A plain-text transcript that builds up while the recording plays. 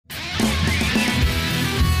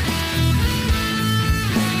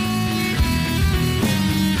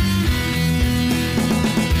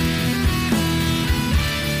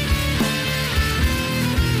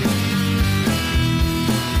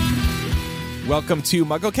Welcome to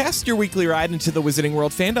MuggleCast, your weekly ride into the Wizarding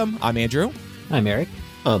World fandom. I'm Andrew. I'm Eric.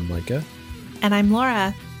 I'm Micah. And I'm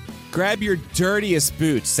Laura. Grab your dirtiest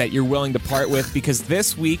boots that you're willing to part with, because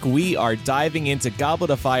this week we are diving into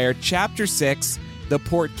Goblet of Fire, Chapter 6, The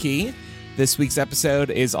Portkey. This week's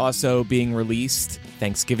episode is also being released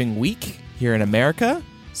Thanksgiving week here in America,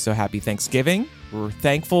 so happy Thanksgiving. We're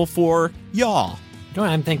thankful for y'all. You know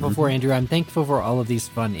what I'm thankful for, Andrew? I'm thankful for all of these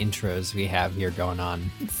fun intros we have here going on.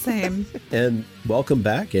 Same. And welcome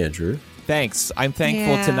back, Andrew. Thanks. I'm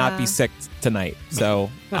thankful to not be sick tonight, so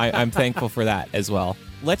I'm thankful for that as well.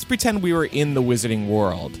 Let's pretend we were in the Wizarding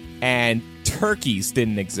World and turkeys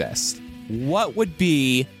didn't exist. What would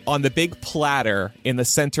be on the big platter in the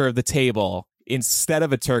center of the table instead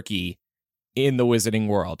of a turkey in the Wizarding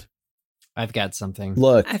World? I've got something.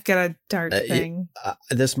 Look, I've got a dark thing.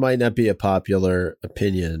 This might not be a popular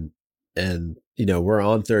opinion, and we're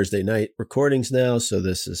on Thursday night recordings now, so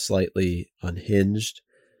this is slightly unhinged.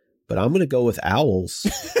 But I'm going to go with owls.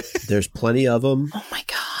 There's plenty of them. Oh my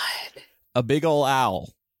god! A big ol'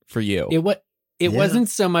 owl for you. It wasn't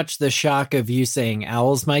so much the shock of you saying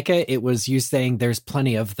owls, Micah. It was you saying there's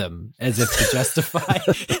plenty of them, as if to justify.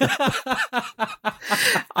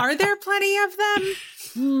 Are there plenty of them?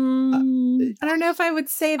 I don't know if I would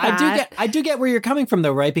say that. I do get where you're coming from,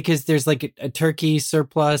 though, right? Because there's like a turkey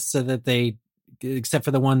surplus, so that they, except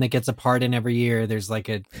for the one that gets a pardon every year, there's like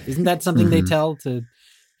isn't that something they tell to?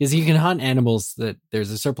 Because you can hunt animals that there's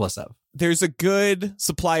a surplus of. There's a good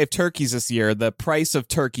supply of turkeys this year. The price of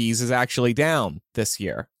turkeys is actually down this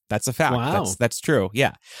year. That's a fact. Wow. That's true.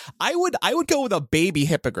 Yeah. I would go with a baby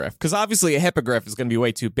hippogriff, because obviously a hippogriff is going to be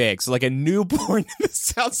way too big. So like a newborn, this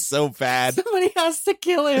sounds so bad. Somebody has to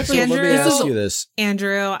kill it. So let me ask you this.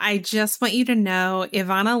 Andrew, I just want you to know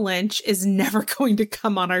Ivana Lynch is never going to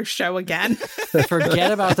come on our show again.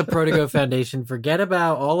 Forget about the Portkey Foundation. Forget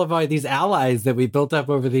about all of these allies that we built up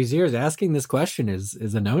over these years. Asking this question is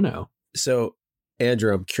a no-no. So,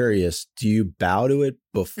 Andrew, I'm curious. Do you bow to it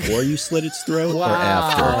before you slit its throat or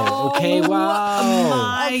after? Okay, wow. Oh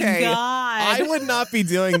my God. I would not be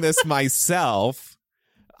doing this myself.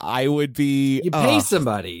 I would be... You pay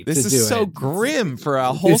somebody This to do is so it. grim for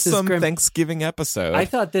a wholesome Thanksgiving episode. I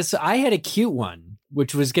thought I had a cute one,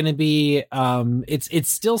 which was going to be... It's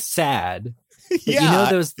still sad.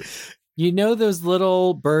 Yeah. You know those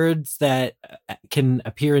little birds that can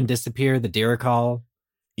appear and disappear, the deer call?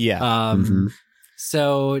 Yeah.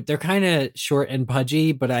 So they're kind of short and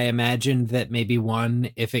pudgy, but I imagined that maybe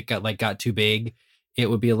one, if it got too big, it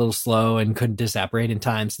would be a little slow and couldn't disapparate in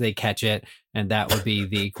time, so they catch it, and that would be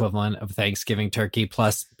the equivalent of Thanksgiving turkey.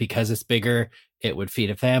 Plus, because it's bigger, it would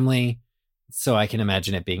feed a family. So I can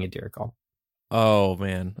imagine it being a deer call. Oh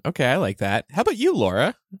man. Okay, I like that. How about you,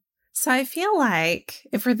 Laura? So I feel like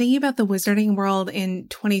if we're thinking about the Wizarding World in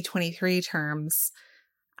 2023 terms,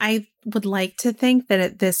 I would like to think that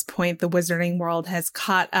at this point, the Wizarding World has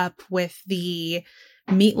caught up with the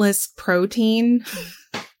meatless protein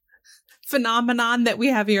phenomenon that we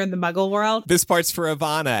have here in the Muggle world. This part's for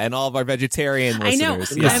Ivana and all of our vegetarian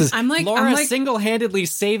listeners. I know. Yes. I'm like Laura single-handedly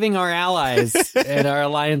saving our allies and our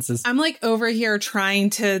alliances. I'm like over here trying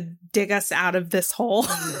to dig us out of this hole.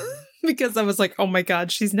 Because I was like, oh my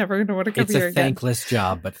God, she's never going to want to come here again. It's a thankless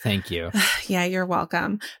job, but thank you. Yeah, you're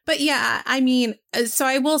welcome. But yeah, I mean, so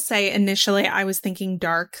I will say initially I was thinking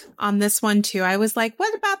dark on this one too. I was like,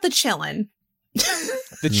 what about the chillin'?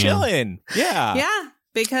 The chillin'. Yeah. Yeah,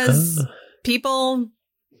 because people,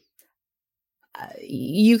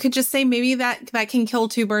 you could just say maybe that can kill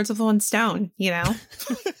two birds with one stone,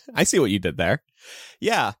 I see what you did there.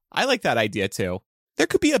 Yeah, I like that idea too. There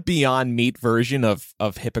could be a Beyond Meat version of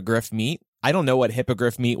hippogriff meat. I don't know what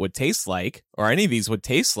hippogriff meat would taste like, or any of these would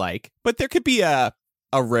taste like, but there could be a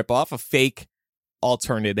ripoff, a fake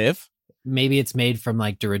alternative. Maybe it's made from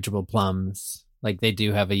like dirigible plums. Like they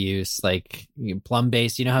do have a use, like plum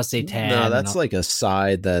based. You know how seitan? No, that's like a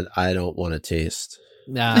side that I don't want to taste.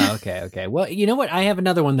 Okay. Well, you know what? I have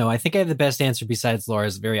another one though. I think I have the best answer besides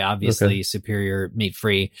Laura's very obviously superior meat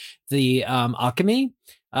free. The alchemy.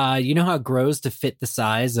 You know how it grows to fit the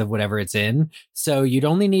size of whatever it's in? So you'd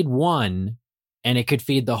only need one, and it could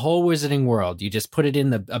feed the whole Wizarding World. You just put it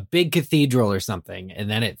in a big cathedral or something, and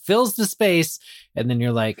then it fills the space, and then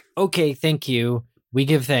you're like, okay, thank you. We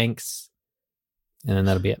give thanks. And then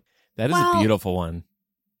that'll be it. That is a beautiful one.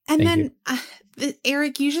 And then,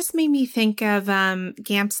 Eric, you just made me think of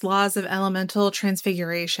Gamp's laws of elemental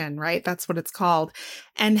transfiguration, right? That's what it's called.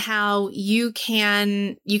 And how you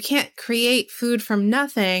can't create food from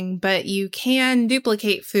nothing, but you can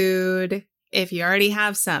duplicate food if you already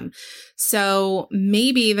have some. So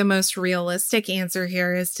maybe the most realistic answer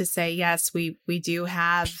here is to say, yes, we do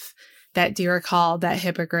have that deer call, that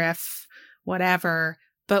hippogriff, whatever,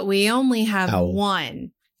 but we only have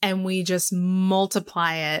one, and we just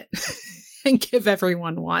multiply it and give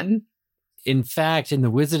everyone one. In fact, in the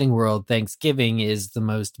wizarding world, Thanksgiving is the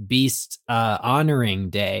most beast honoring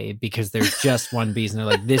day because there's just one beast. And they're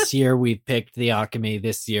like, this year we picked the alchemy.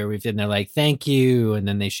 This year and they're like, thank you. And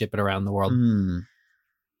then they ship it around the world.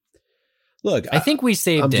 Look, I think we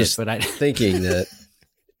saved it, but I'm thinking that,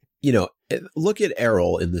 look at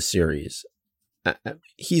Errol in the series.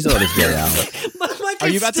 He's on his way out. Are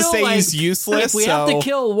you about to say he's useless? If we have to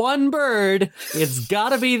kill one bird, it's got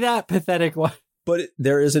to be that pathetic one. But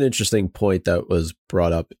there is an interesting point that was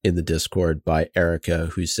brought up in the Discord by Erica,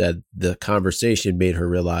 who said the conversation made her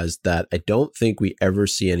realize that I don't think we ever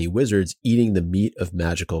see any wizards eating the meat of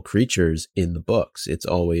magical creatures in the books. It's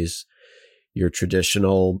always your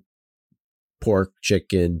traditional pork,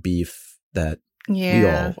 chicken, beef that we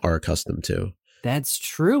all are accustomed to. That's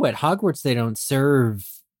true. At Hogwarts, they don't serve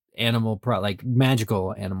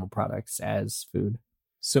magical animal products as food.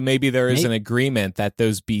 So maybe there is an agreement that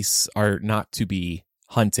those beasts are not to be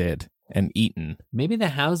hunted and eaten. Maybe the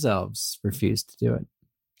house elves refused to do it.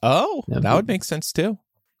 Oh, that would make sense too.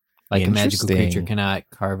 Like a magical creature cannot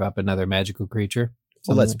carve up another magical creature.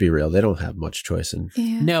 Well, let's be real. They don't have much choice in.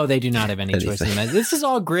 No, they do not have any choice in that. This is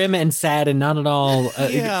all grim and sad and not at all.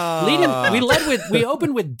 We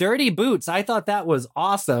opened with dirty boots. I thought that was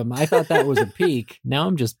awesome. I thought that was a peak. Now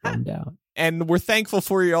I'm just bummed out. And we're thankful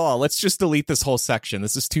for you all. Let's just delete this whole section.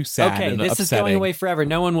 This is too sad and this upsetting. Is going away forever.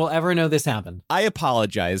 No one will ever know this happened. I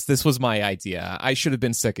apologize. This was my idea. I should have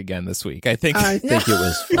been sick again this week. I think it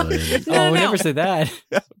was fine. No. Never said that.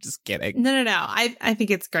 I'm just kidding. No. I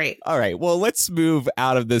think it's great. All right. Well, let's move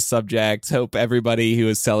out of this subject. Hope everybody who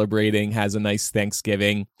is celebrating has a nice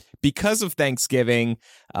Thanksgiving. Because of Thanksgiving,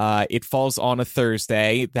 it falls on a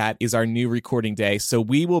Thursday. That is our new recording day. So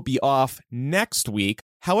we will be off next week.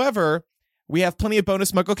 However, we have plenty of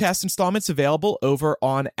bonus MuggleCast installments available over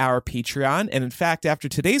on our Patreon. And in fact, after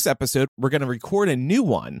today's episode, we're going to record a new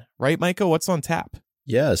one. Right, Micah? What's on tap?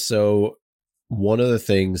 Yeah, so one of the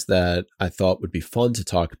things that I thought would be fun to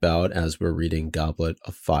talk about as we're reading Goblet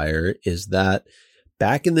of Fire is that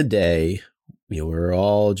back in the day, we were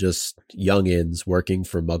all just youngins working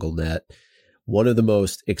for MuggleNet. One of the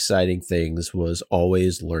most exciting things was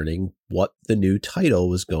always learning what the new title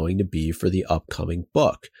was going to be for the upcoming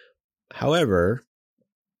book. However,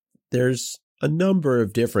 there's a number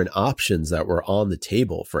of different options that were on the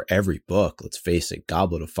table for every book. Let's face it,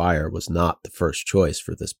 Goblet of Fire was not the first choice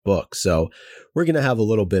for this book. So we're going to have a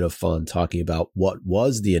little bit of fun talking about what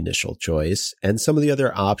was the initial choice and some of the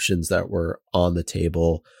other options that were on the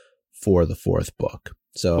table for the fourth book.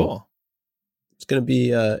 So cool. It's going to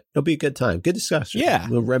be, it'll be a good time. Good discussion. Yeah.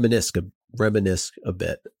 We'll reminisce a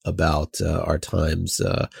bit about our times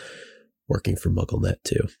working for MuggleNet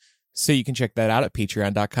too. So you can check that out at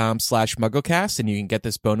patreon.com/MuggleCast, and you can get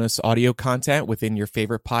this bonus audio content within your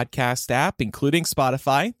favorite podcast app, including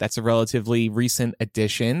Spotify. That's a relatively recent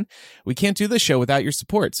addition. We can't do this show without your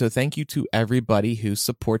support, so thank you to everybody who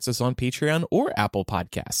supports us on Patreon or Apple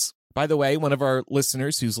Podcasts. By the way, one of our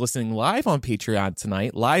listeners who's listening live on Patreon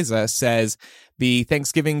tonight, Liza, says the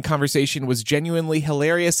Thanksgiving conversation was genuinely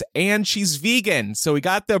hilarious and she's vegan. So we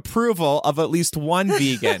got the approval of at least one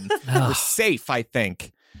vegan. We're safe, I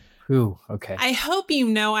think. Ooh, okay. I hope you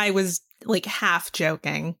know I was like half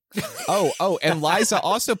joking. Oh, and Liza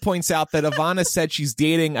also points out that Ivana said she's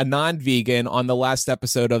dating a non-vegan on the last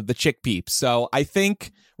episode of the Chick Peeps. So I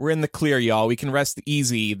think we're in the clear, y'all. We can rest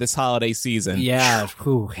easy this holiday season. Yeah,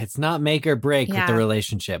 it's not make or break with the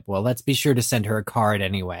relationship. Well, let's be sure to send her a card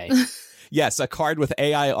anyway. Yes, a card with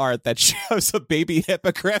AI art that shows a baby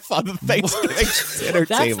hippogriff on the Thanksgiving dinner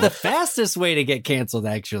table. That's the fastest way to get canceled,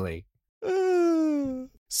 actually.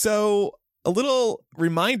 So, a little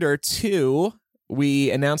reminder, too, we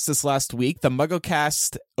announced this last week. The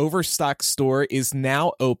MuggleCast Overstock store is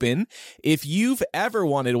now open. If you've ever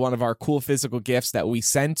wanted one of our cool physical gifts that we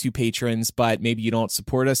send to patrons, but maybe you don't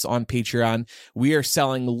support us on Patreon, we are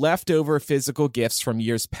selling leftover physical gifts from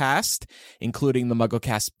years past, including the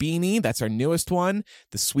MuggleCast beanie. That's our newest one.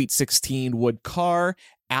 The Sweet 16 wood car,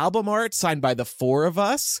 album art signed by the four of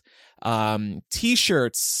us,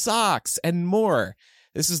 t-shirts, socks, and more.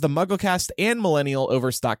 This is the MuggleCast and Millennial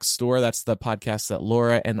Overstock store. That's the podcast that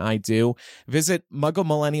Laura and I do. Visit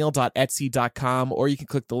mugglemillennial.etsy.com, or you can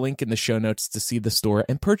click the link in the show notes to see the store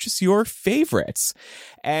and purchase your favorites.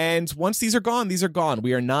 And once these are gone, these are gone.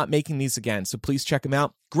 We are not making these again, so please check them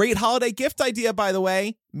out. Great holiday gift idea, by the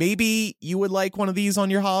way. Maybe you would like one of these on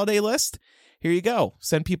your holiday list. here you go.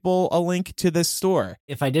 Send people a link to this store.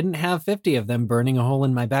 If I didn't have 50 of them burning a hole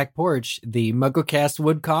in my back porch, the MuggleCast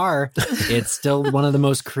wood car, it's still one of the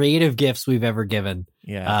most creative gifts we've ever given.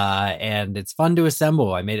 Yeah. And it's fun to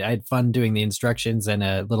assemble. I had fun doing the instructions and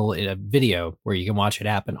a video where you can watch it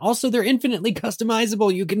happen. Also, they're infinitely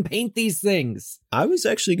customizable. You can paint these things. I was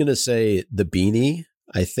actually going to say the beanie.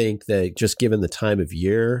 I think that just given the time of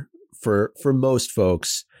year for most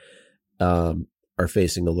folks, are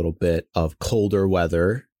facing a little bit of colder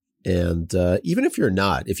weather. And even if you're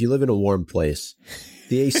not, if you live in a warm place,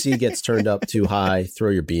 the AC gets turned up too high, throw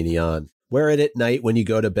your beanie on. Wear it at night when you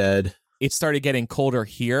go to bed. It started getting colder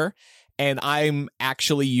here, and I'm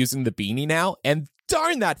actually using the beanie now, and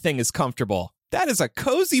darn, that thing is comfortable. That is a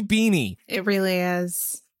cozy beanie. It really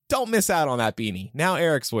is. Don't miss out on that beanie. Now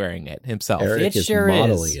Eric's wearing it himself. Eric is sure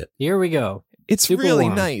modeling is. it. Here we go. It's Super really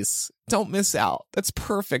warm. nice. Don't miss out. That's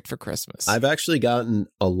perfect for Christmas. I've actually gotten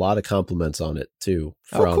a lot of compliments on it too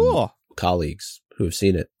from cool. colleagues who have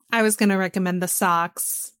seen it. I was going to recommend the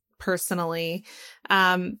socks personally.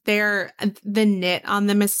 The knit on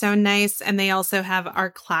them is so nice. And they also have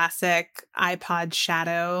our classic iPod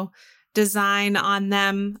shadow design on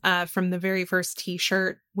them from the very first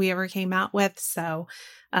t-shirt we ever came out with. So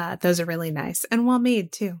those are really nice and well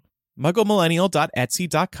made too.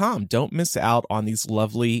 MuggleMillennial.etsy.com. Don't miss out on these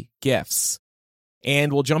lovely gifts.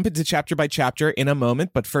 And we'll jump into chapter by chapter in a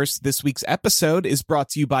moment. But first, this week's episode is brought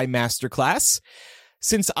to you by Masterclass.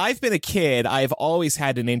 Since I've been a kid, I've always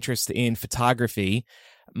had an interest in photography.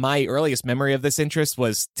 My earliest memory of this interest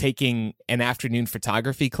was taking an afternoon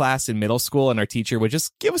photography class in middle school, and our teacher would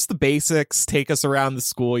just give us the basics, take us around the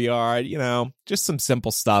schoolyard, just some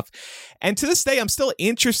simple stuff. And to this day, I'm still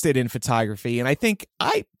interested in photography, and I think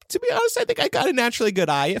to be honest, I think I got a naturally good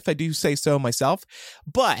eye, if I do say so myself.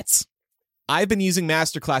 But I've been using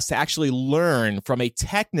Masterclass to actually learn from a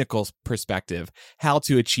technical perspective how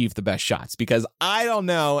to achieve the best shots, because I don't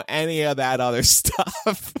know any of that other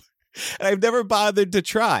stuff. And I've never bothered to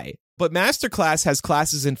try. But Masterclass has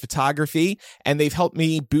classes in photography, and they've helped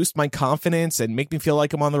me boost my confidence and make me feel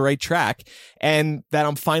like I'm on the right track and that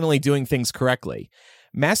I'm finally doing things correctly.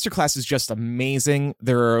 Masterclass is just amazing.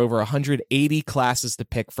 There are over 180 classes to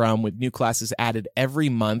pick from, with new classes added every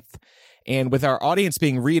month. And with our audience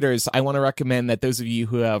being readers, I want to recommend that those of you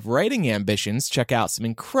who have writing ambitions check out some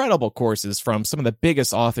incredible courses from some of the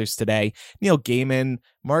biggest authors today: Neil Gaiman,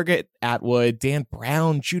 Margaret Atwood, Dan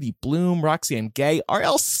Brown, Judy Blume, Roxanne Gay,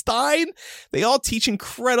 R.L. Stine. They all teach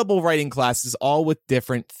incredible writing classes, all with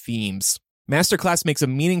different themes. Masterclass makes a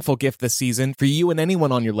meaningful gift this season for you and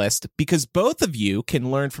anyone on your list, because both of you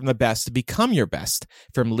can learn from the best to become your best,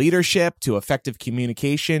 from leadership to effective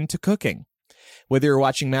communication to cooking. Whether you're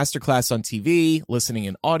watching Masterclass on TV, listening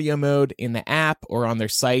in audio mode, in the app, or on their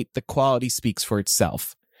site, the quality speaks for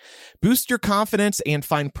itself. Boost your confidence and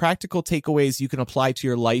find practical takeaways you can apply to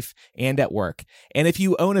your life and at work. And if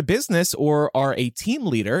you own a business or are a team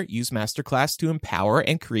leader, use Masterclass to empower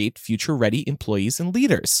and create future-ready employees and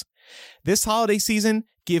leaders. This holiday season,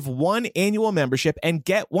 give one annual membership and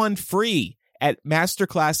get one free at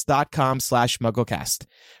masterclass.com/MuggleCast.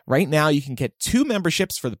 Right now, you can get 2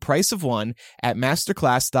 memberships for the price of one at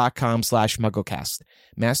masterclass.com/MuggleCast.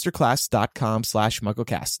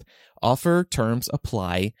 Masterclass.com/MuggleCast. Offer terms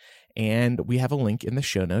apply, and we have a link in the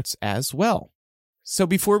show notes as well. So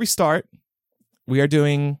before we start, we are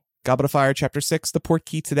doing Goblet of Fire Chapter 6, The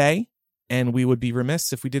Portkey, today, and we would be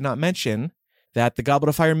remiss if we did not mention that the Goblet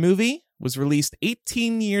of Fire movie was released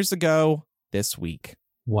 18 years ago this week.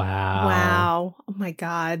 Wow. Oh my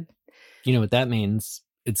God. You know what that means?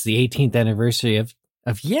 It's the 18th anniversary of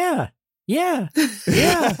yeah. Come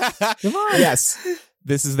on. Yes.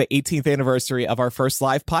 This is the 18th anniversary of our first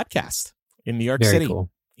live podcast in New York City. Very cool.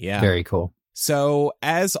 Yeah. Very cool. So,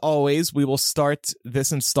 as always, we will start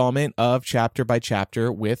this installment of Chapter by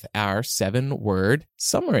Chapter with our 7-word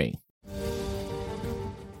summary.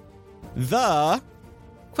 The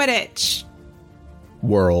Quidditch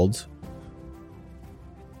world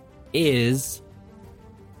is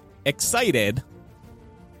excited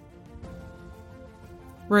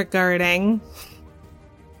regarding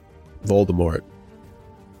Voldemort.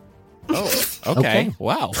 Oh, okay.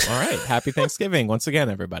 Wow. All right. Happy Thanksgiving once again,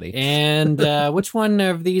 everybody. And which one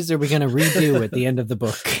of these are we going to redo at the end of the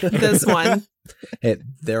book? this one. Hey,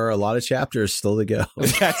 there are a lot of chapters still to go.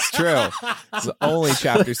 That's true. It's only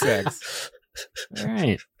chapter 6. All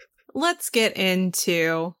right. Let's get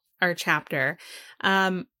into our chapter.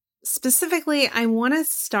 Specifically, I want to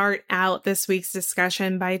start out this week's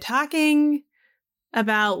discussion by talking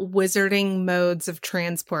about wizarding modes of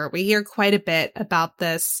transport. We hear quite a bit about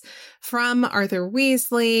this from Arthur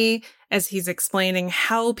Weasley as he's explaining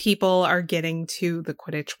how people are getting to the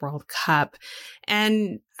Quidditch World Cup.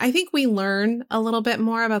 And I think we learn a little bit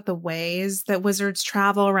more about the ways that wizards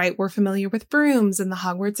travel, right? We're familiar with brooms and the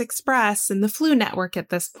Hogwarts Express and the Flu Network at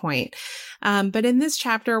this point. But in this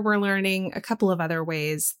chapter, we're learning a couple of other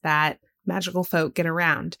ways that magical folk get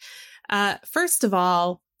around. First of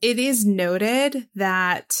all, it is noted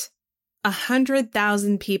that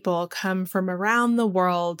 100,000 people come from around the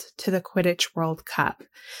world to the Quidditch World Cup.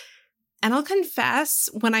 And I'll confess,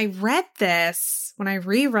 when I read this, when I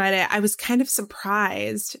reread it, I was kind of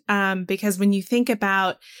surprised because when you think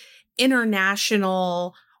about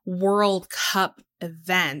international World Cup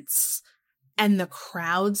events and the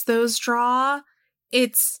crowds those draw,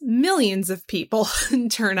 it's millions of people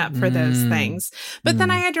turn up for those things. But then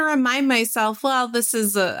I had to remind myself, well, this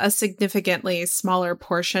is a significantly smaller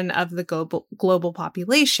portion of the global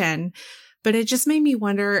population. But it just made me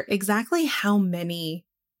wonder exactly how many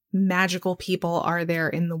magical people are there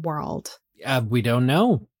in the world. We don't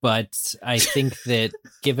know, but I think that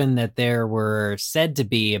given that there were said to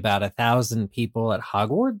be about 1,000 people at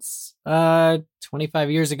Hogwarts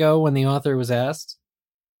 25 years ago when the author was asked,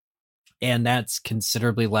 and that's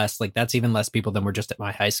considerably less, like that's even less people than were just at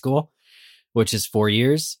my high school, which is 4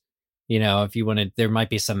 years. You know, if you wanted, there might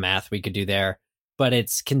be some math we could do there, but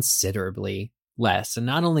it's considerably less. And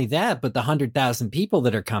not only that, but the 100,000 people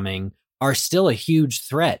that are coming are still a huge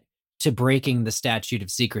threat to breaking the statute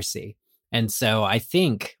of secrecy. And so I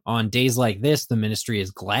think on days like this, the ministry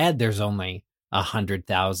is glad there's only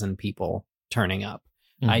 100,000 people turning up.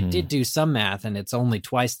 I did do some math, and it's only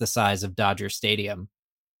twice the size of Dodger Stadium.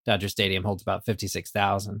 Dodger Stadium holds about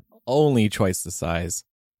 56,000. Only twice the size.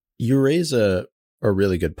 You raise a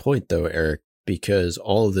really good point, though, Eric, because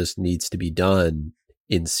all of this needs to be done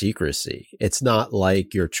in secrecy. It's not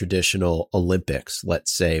like your traditional Olympics,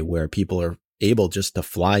 let's say, where people are able just to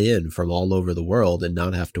fly in from all over the world and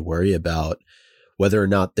not have to worry about whether or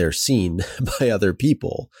not they're seen by other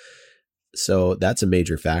people. So that's a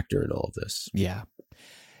major factor in all of this. Yeah.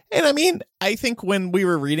 And I mean, I think when we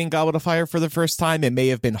were reading Goblet of Fire for the first time, it may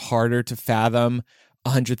have been harder to fathom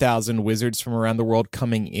 100,000 wizards from around the world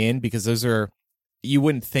coming in, because those are, you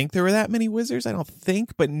wouldn't think there were that many wizards, I don't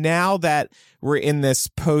think. But now that we're in this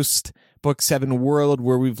post Book 7 world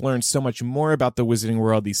where we've learned so much more about the wizarding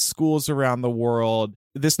world, these schools around the world,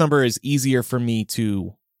 this number is easier for me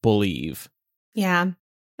to believe. Yeah.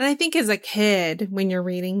 And I think as a kid, when you're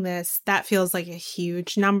reading this, that feels like a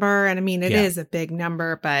huge number. And I mean, it is a big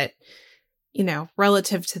number, but, you know,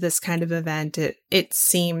 relative to this kind of event, it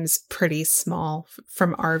seems pretty small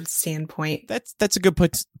from our standpoint. That's a good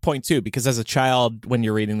point, too, because as a child, when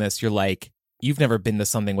you're reading this, you're like, you've never been to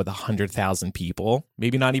something with 100,000 people,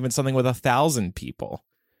 maybe not even something with 1,000 people.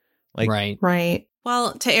 Like, Right.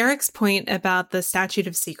 Well, to Eric's point about the statute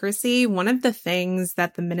of secrecy, one of the things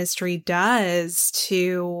that the ministry does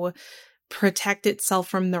to protect itself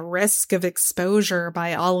from the risk of exposure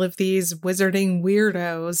by all of these wizarding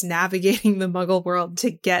weirdos navigating the Muggle world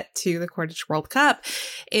to get to the Quidditch World Cup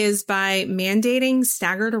is by mandating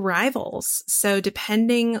staggered arrivals. So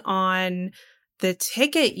depending on the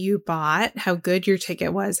ticket you bought, how good your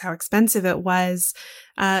ticket was, how expensive it was,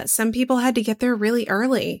 some people had to get there really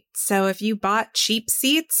early. So if you bought cheap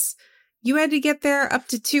seats, you had to get there up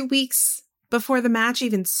to 2 weeks before the match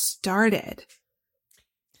even started.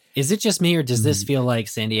 Is it just me, or does this feel like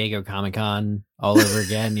San Diego Comic-Con all over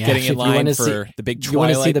again? Yeah, getting in line for the big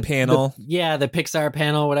Twilight panel. The Pixar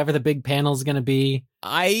panel, whatever the big panel is going to be.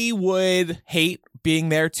 I would hate being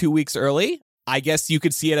there 2 weeks early. I guess you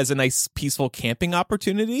could see it as a nice, peaceful camping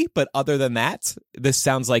opportunity. But other than that, this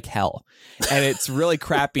sounds like hell. And it's really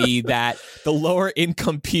crappy that the lower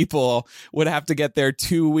income people would have to get there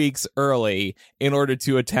 2 weeks early in order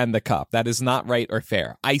to attend the cup. That is not right or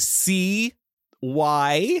fair. I see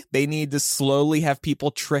why they need to slowly have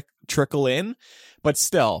people trickle in, but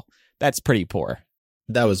still, that's pretty poor.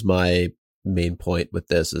 That was my main point with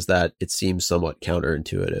this, is that it seems somewhat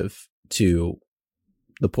counterintuitive to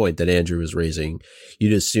the point that Andrew was raising.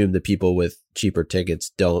 You'd assume that people with cheaper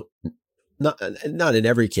tickets not in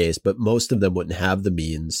every case, but most of them wouldn't have the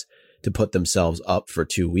means to put themselves up for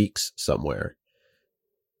 2 weeks somewhere.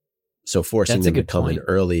 So forcing them to come in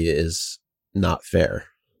early is not fair.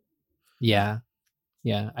 Yeah.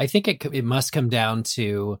 I think it must come down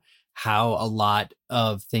to how a lot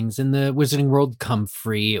of things in the wizarding world come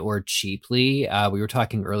free or cheaply. We were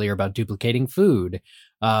talking earlier about duplicating food.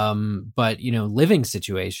 But, you know, living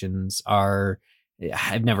situations are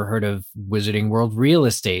I've never heard of Wizarding World real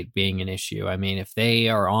estate being an issue. I mean, if they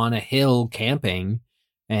are on a hill camping,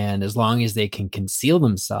 and as long as they can conceal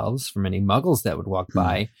themselves from any muggles that would walk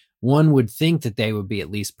by, one would think that they would be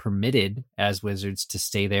at least permitted as wizards to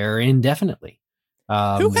stay there indefinitely.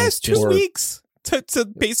 Who has 2 weeks to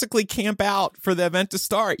basically camp out for the event to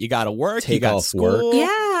start? You got to work, you got school.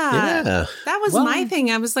 Yeah. That was my thing.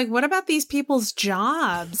 I was like, what about these people's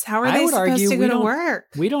jobs? How are they supposed to go to work?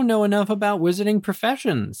 We don't know enough about wizarding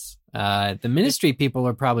professions. The ministry people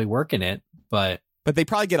are probably working it, but they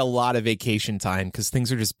probably get a lot of vacation time because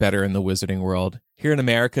things are just better in the wizarding world. Here in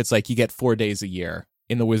America, it's like you get 4 days a year.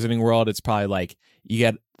 In the wizarding world, it's probably like you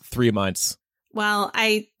get 3 months. Well,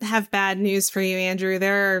 I have bad news for you, Andrew.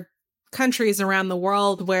 There are countries around the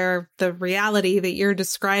world where the reality that you're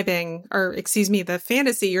describing, or excuse me, the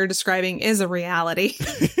fantasy you're describing is a reality.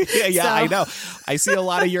 Yeah, so. I know. I see a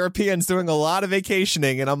lot of Europeans doing a lot of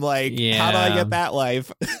vacationing, and I'm like, how do I get that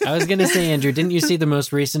life? I was going to say, Andrew, didn't you see the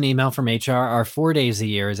most recent email from HR? Our 4 days a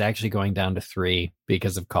year is actually going down to 3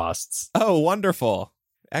 because of costs. Oh, wonderful.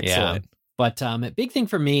 Excellent. Yeah. But a big thing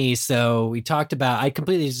for me, so we talked about, I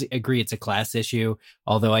completely agree it's a class issue,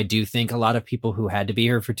 although I do think a lot of people who had to be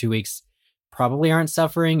here for 2 weeks probably aren't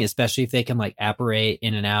suffering, especially if they can like apparate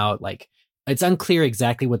in and out. Like, it's unclear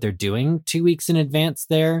exactly what they're doing 2 weeks in advance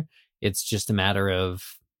there. It's just a matter of,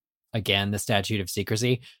 again, the statute of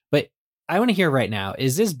secrecy. But I want to hear right now,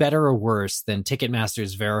 is this better or worse than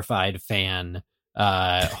Ticketmaster's verified fan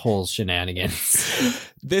whole shenanigans?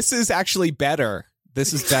 This is actually better.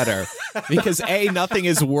 This is better because nothing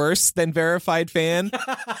is worse than verified fan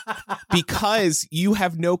because you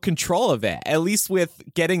have no control of it. At least with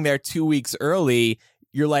getting there 2 weeks early,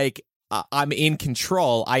 you're like, I'm in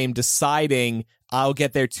control. I am deciding I'll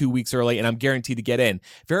get there 2 weeks early and I'm guaranteed to get in.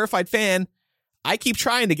 Verified fan, I keep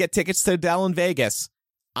trying to get tickets to Adele in Vegas.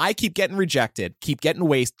 I keep getting rejected, keep getting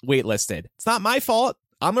waitlisted. It's not my fault.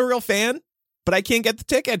 I'm a real fan, but I can't get the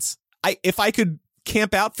tickets. If I could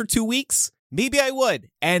camp out for 2 weeks, maybe I would.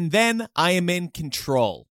 And then I am in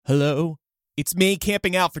control. Hello? It's me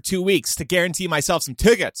camping out for 2 weeks to guarantee myself some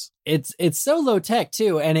tickets. It's so low tech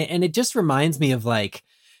too. And it just reminds me of like,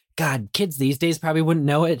 God, kids these days probably wouldn't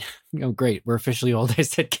know it. Oh, great. We're officially old. I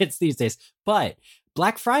said kids these days. But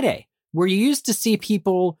Black Friday, where you used to see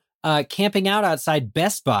people camping out outside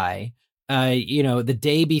Best Buy, the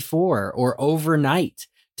day before or overnight,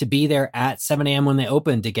 to be there at 7 a.m. when they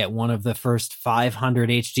opened to get one of the first 500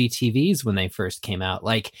 HD TVs when they first came out.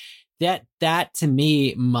 Like that to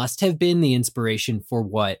me must have been the inspiration for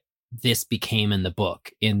what this became in the book.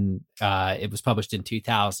 It was published in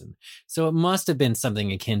 2000. So it must have been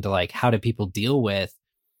something akin to like, how do people deal with,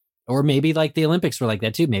 or maybe like the Olympics were like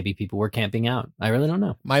that too. Maybe people were camping out. I really don't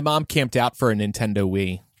know. My mom camped out for a Nintendo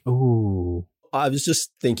Wii. Ooh. I was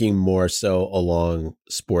just thinking more so along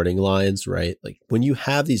sporting lines, right? Like when you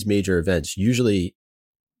have these major events, usually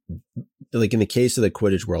like in the case of the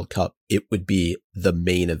Quidditch World Cup, it would be the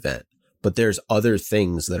main event, but there's other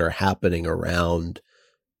things that are happening around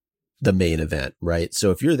the main event, right?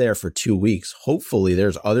 So if you're there for 2 weeks, hopefully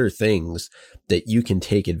there's other things that you can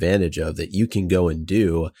take advantage of, that you can go and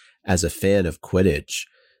do as a fan of Quidditch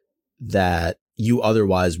that you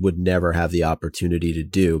otherwise would never have the opportunity to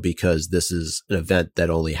do, because this is an event that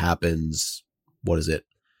only happens,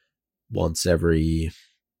 once every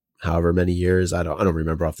however many years. I don't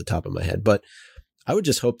remember off the top of my head, but I would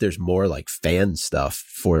just hope there's more like fan stuff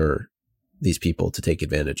for these people to take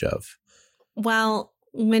advantage of. Well,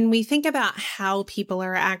 when we think about how people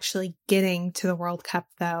are actually getting to the World Cup,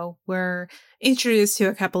 though, we're introduced to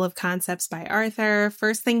a couple of concepts by Arthur.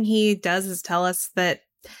 First thing he does is tell us that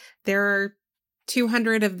there are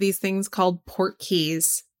 200 of these things called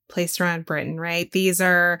Portkeys placed around Britain, right? These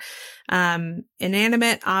are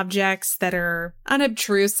inanimate objects that are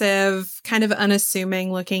unobtrusive, kind of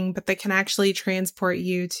unassuming looking, but they can actually transport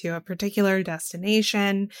you to a particular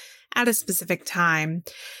destination at a specific time.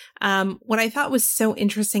 What I thought was so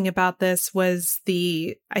interesting about this was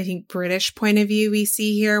the, I think, British point of view we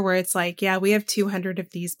see here, where it's like, yeah, we have 200 of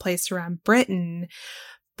these placed around Britain,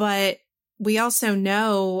 but we also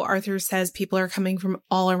know, Arthur says, people are coming from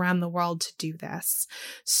all around the world to do this.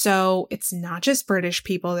 So it's not just British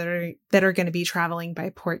people that are going to be traveling by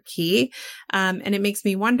Portkey. And it makes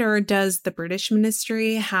me wonder, does the British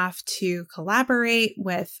ministry have to collaborate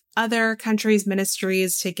with other countries'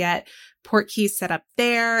 ministries to get Portkeys set up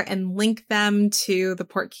there and link them to the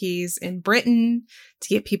Portkeys in Britain to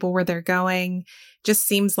get people where they're going? Just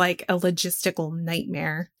seems like a logistical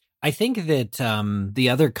nightmare. I think that the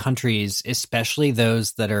other countries, especially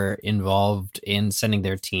those that are involved in sending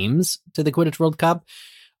their teams to the Quidditch World Cup,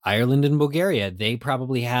 Ireland and Bulgaria, they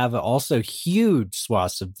probably have also huge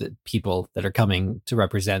swaths of the people that are coming to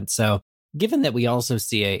represent. So given that we also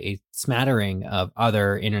see a smattering of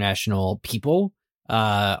other international people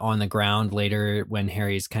on the ground later when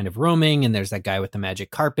Harry's kind of roaming, and there's that guy with the magic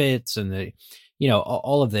carpets and the,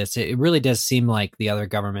 all of this, it really does seem like the other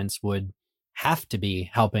governments would have to be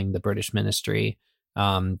helping the British ministry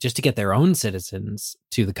just to get their own citizens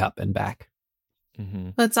to the cup and back.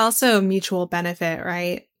 Mm-hmm. Well, it's also a mutual benefit,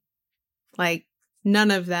 right? Like,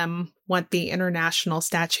 none of them want the international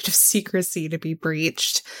statute of secrecy to be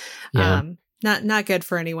breached. Yeah. Not good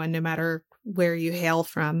for anyone, no matter where you hail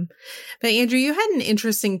from. But Andrew, you had an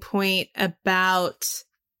interesting point about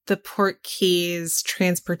the Portkey's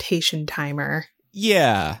transportation timer.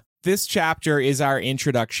 Yeah. This chapter is our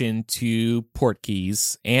introduction to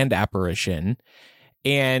Portkeys and apparition.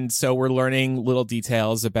 And so we're learning little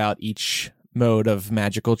details about each mode of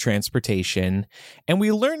magical transportation. And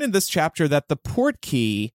we learn in this chapter that the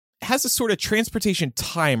Portkey has a sort of transportation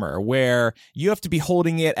timer where you have to be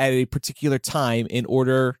holding it at a particular time in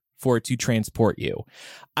order for it to transport you.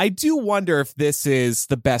 I do wonder if this is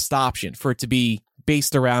the best option for it to be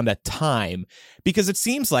based around a time, because it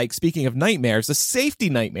seems like, speaking of nightmares, a safety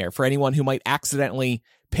nightmare for anyone who might accidentally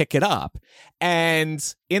pick it up.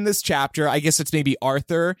 And in this chapter, I guess it's maybe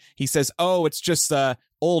Arthur. He says, oh, it's just a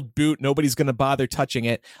old boot. Nobody's going to bother touching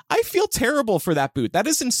it. I feel terrible for that boot. That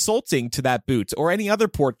is insulting to that boot or any other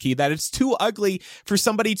Portkey, that it's too ugly for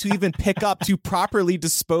somebody to even pick up to properly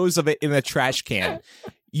dispose of it in a trash can.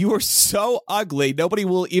 You are so ugly. Nobody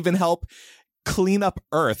will even help clean up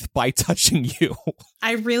Earth by touching you.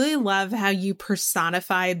 I really love how you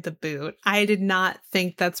personified the boot. I did not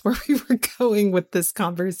think that's where we were going with this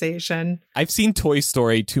conversation. I've seen Toy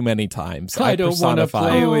Story too many times. I don't want to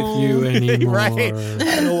play with you anymore. Right?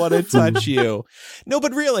 I don't want to touch you. No,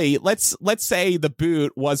 but really, let's say the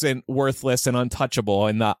boot wasn't worthless and untouchable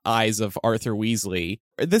in the eyes of Arthur Weasley.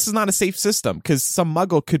 This is not a safe system because some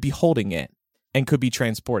muggle could be holding it and could be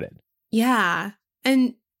transported. Yeah.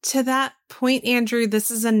 And to that point, Andrew, this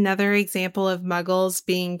is another example of muggles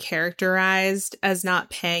being characterized as not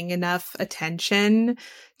paying enough attention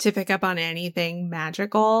to pick up on anything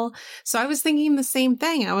magical. So I was thinking the same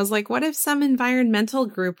thing. I was like, what if some environmental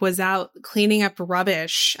group was out cleaning up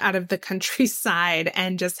rubbish out of the countryside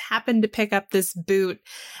and just happened to pick up this boot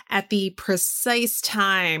at the precise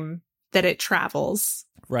time that it travels?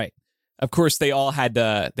 Right. Of course, they had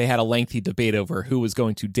a lengthy debate over who was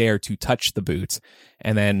going to dare to touch the boot.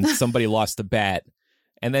 And then somebody lost the bet.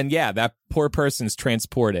 And then, yeah, that poor person's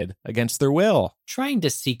transported against their will. Trying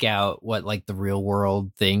to seek out what like the real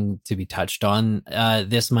world thing to be touched on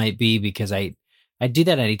this might be, because I do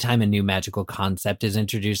that anytime a new magical concept is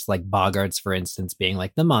introduced, like Boggarts, for instance, being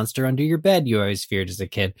like the monster under your bed you always feared as a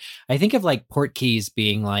kid. I think of like Portkeys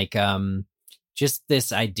being like just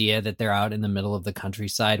this idea that they're out in the middle of the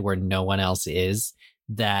countryside where no one else is,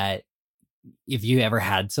 that if you ever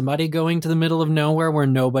had somebody going to the middle of nowhere where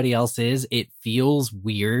nobody else is, it feels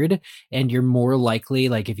weird. And you're more likely,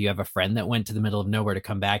 like if you have a friend that went to the middle of nowhere, to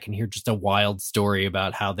come back and hear just a wild story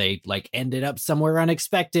about how they like ended up somewhere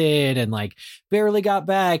unexpected and like barely got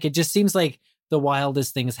back. It just seems like the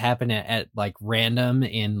wildest things happen at like random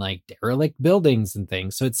in like derelict buildings and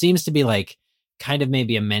things. So it seems to be like kind of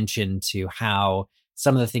maybe a mention to how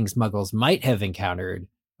some of the things muggles might have encountered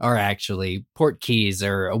are actually Portkeys,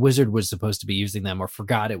 or a wizard was supposed to be using them or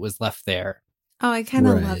forgot it was left there. Oh, I kind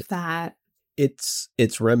of love that. It's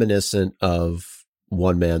reminiscent of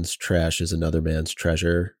one man's trash is another man's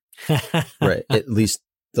treasure. Right. At least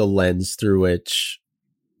the lens through which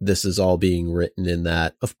this is all being written, in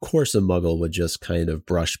that, of course, a muggle would just kind of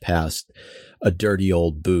brush past a dirty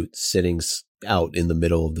old boot sitting out in the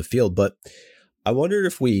middle of the field. But I wondered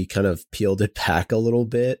if we kind of peeled it back a little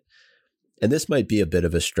bit, and this might be a bit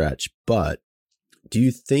of a stretch, but do you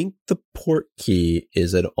think the Portkey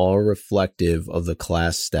is at all reflective of the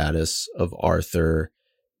class status of Arthur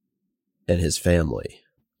and his family?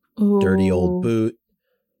 Ooh. Dirty old boot,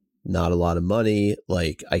 not a lot of money.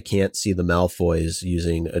 Like, I can't see the Malfoys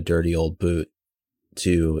using a dirty old boot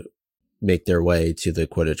to make their way to the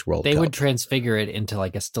Quidditch World Cup. They would transfigure it into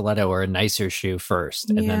like a stiletto or a nicer shoe first,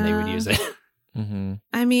 and then they would use it. Mm-hmm.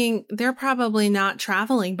 I mean, they're probably not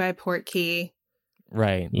traveling by Portkey.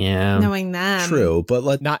 Right. Yeah. Knowing them. True,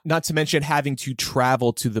 but not to mention having to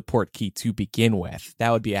travel to the Portkey to begin with.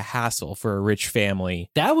 That would be a hassle for a rich family.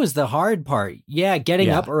 That was the hard part. Yeah, getting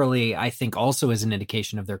up early, I think, also is an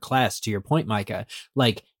indication of their class, to your point, Micah.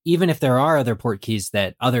 Like, even if there are other Portkeys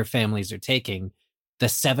that other families are taking, the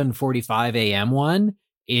 7:45 a.m. one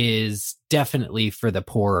is definitely for the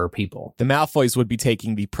poorer people. The Malfoys would be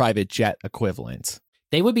taking the private jet equivalent.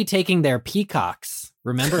 They would be taking their peacocks.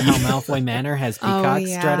 Remember how Malfoy Manor has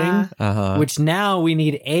peacocks strutting? Which now we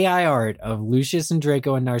need AI art of Lucius and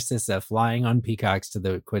Draco and Narcissa flying on peacocks to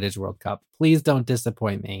the Quidditch World Cup. Please don't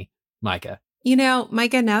disappoint me, Micah. You know,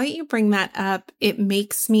 Micah, now that you bring that up, it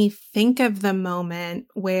makes me think of the moment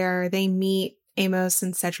where they meet Amos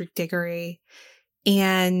and Cedric Diggory.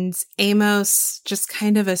 And Amos just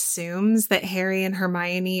kind of assumes that Harry and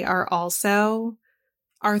Hermione are also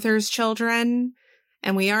Arthur's children.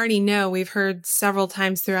 And we already know, we've heard several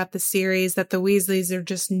times throughout the series that the Weasleys are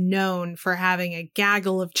just known for having a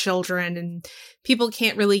gaggle of children and people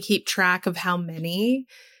can't really keep track of how many.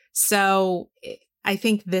 So I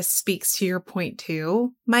think this speaks to your point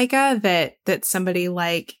too, Micah, that somebody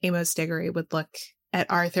like Amos Diggory would look at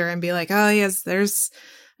Arthur and be like, oh yes, there's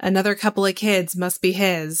another couple of kids, must be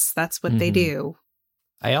his. That's what they do.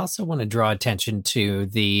 I also want to draw attention to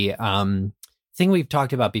the thing we've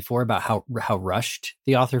talked about before about how rushed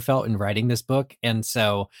the author felt in writing this book. And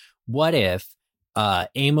so what if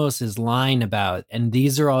Amos's line about, and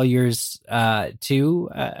these are all yours too,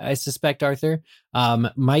 I suspect, Arthur,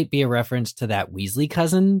 might be a reference to that Weasley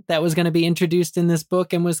cousin that was going to be introduced in this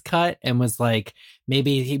book and was cut, and was like,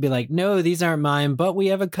 maybe he'd be like, no, these aren't mine, but we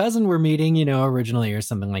have a cousin we're meeting, originally, or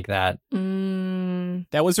something like that.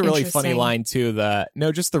 That was a really funny line too.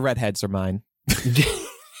 No, just the redheads are mine.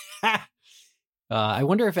 I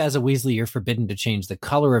wonder if as a Weasley, you're forbidden to change the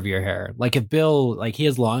color of your hair. Like if Bill, he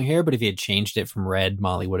has long hair, but if he had changed it from red,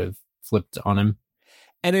 Molly would have flipped on him.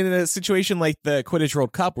 And in a situation like the Quidditch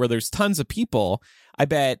World Cup where there's tons of people, I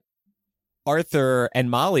bet Arthur and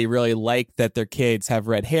Molly really like that their kids have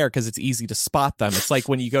red hair because it's easy to spot them. It's like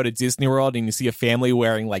when you go to Disney World and you see a family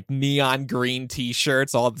wearing like neon green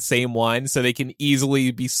t-shirts, all the same one, so they can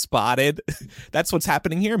easily be spotted. That's what's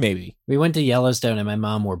happening here, maybe. We went to Yellowstone and my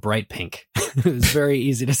mom wore bright pink. It was very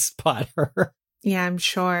easy to spot her. Yeah, I'm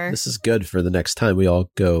sure. This is good for the next time we all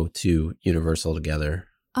go to Universal together.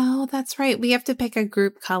 Oh, that's right. We have to pick a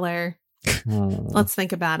group color. Let's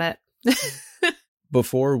think about it.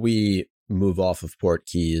 Before we move off of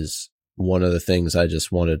Portkeys, one of the things I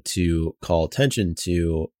just wanted to call attention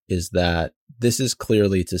to is that this is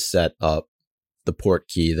clearly to set up the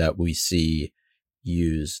Portkey that we see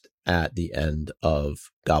used at the end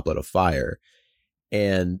of Goblet of Fire.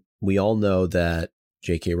 And we all know that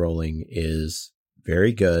J.K. Rowling is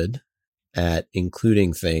very good at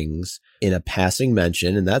including things in a passing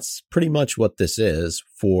mention, and that's pretty much what this is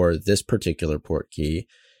for this particular Portkey.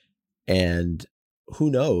 And who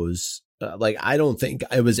knows? I don't think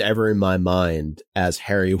it was ever in my mind as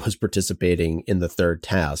Harry was participating in the third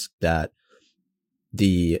task that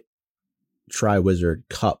the Triwizard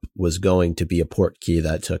Cup was going to be a Portkey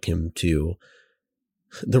that took him to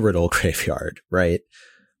the Riddle Graveyard, right?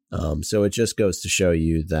 So it just goes to show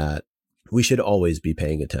you that we should always be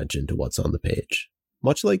paying attention to what's on the page,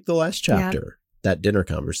 much like the last chapter, that dinner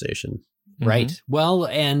conversation. Right. Well,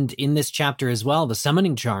 and in this chapter as well, the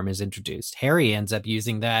summoning charm is introduced. Harry ends up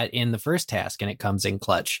using that in the first task, and it comes in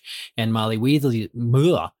clutch. And Molly Weasley's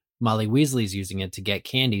using it to get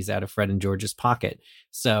candies out of Fred and George's pocket.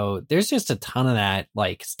 So there's just a ton of that,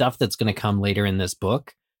 stuff that's going to come later in this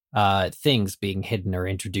book. Things being hidden or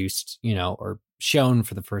introduced, or shown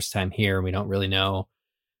for the first time here. We don't really know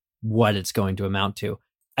what it's going to amount to.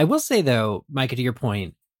 I will say, though, Micah, to your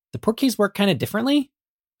point, the Portkeys work kind of differently.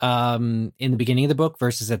 In the beginning of the book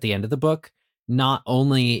versus at the end of the book. Not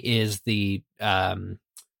only is the Triwizard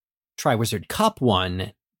Cup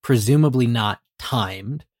one presumably not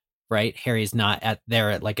timed, right? Harry's not there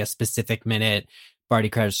at a specific minute. Barty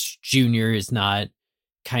Crouch Jr. is not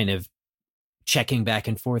kind of checking back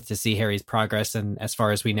and forth to see Harry's progress, and as far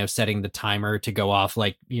as we know, setting the timer to go off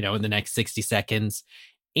in the next 60 seconds.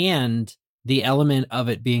 And the element of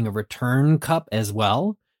it being a return cup as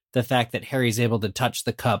well. The fact that Harry's able to touch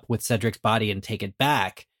the cup with Cedric's body and take it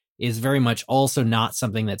back is very much also not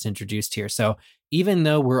something that's introduced here. So even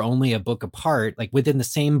though we're only a book apart, within the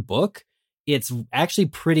same book, it's actually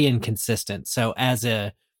pretty inconsistent. So as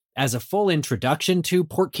a full introduction to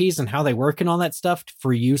Portkeys and how they work and all that stuff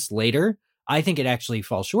for use later, I think it actually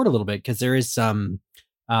falls short a little bit because there is some,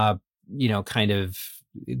 kind of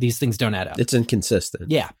these things don't add up. It's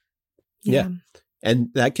inconsistent. Yeah. And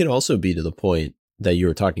that could also be to the point that you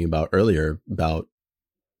were talking about earlier about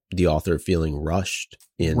the author feeling rushed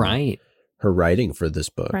in her writing for this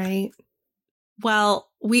book. Right.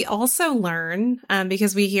 Well, we also learn,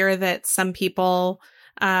 because we hear that some people,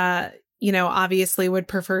 obviously would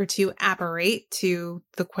prefer to apparate to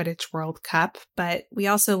the Quidditch World Cup, but we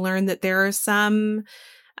also learn that there are some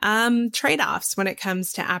trade-offs when it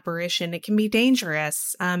comes to apparition. It can be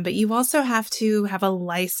dangerous, but you also have to have a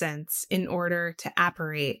license in order to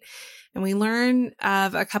apparate. And we learn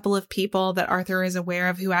of a couple of people that Arthur is aware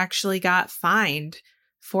of who actually got fined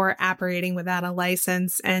for apparating without a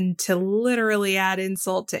license. And to literally add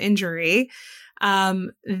insult to injury,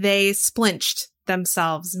 they splinched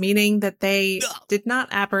themselves, meaning that they did not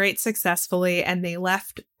apparate successfully and they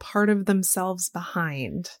left part of themselves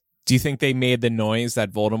behind. Do you think they made the noise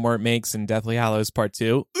that Voldemort makes in Deathly Hallows Part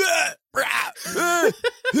 2?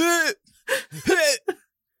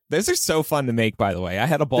 Those are so fun to make, by the way. I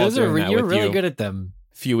had a ball doing that You're with really you good at them.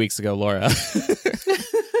 a few weeks ago, Laura.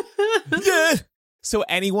 So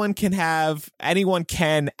anyone can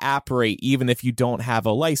apparate even if you don't have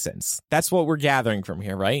a license. That's what we're gathering from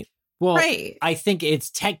here, right? Well, right. I think it's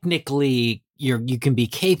technically you can be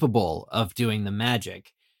capable of doing the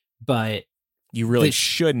magic, but you really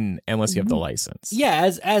shouldn't unless you have the license. Yeah,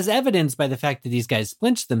 as evidenced by the fact that these guys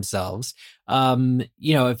splinched themselves.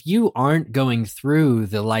 If you aren't going through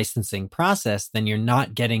the licensing process, then you're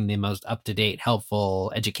not getting the most up-to-date,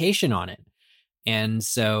 helpful education on it. And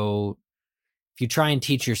so if you try and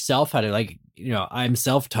teach yourself how to, I'm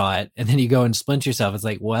self-taught, and then you go and splint yourself, it's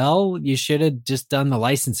like, well, you should have just done the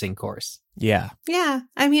licensing course. Yeah. Yeah.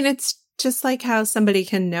 I mean, it's just like how somebody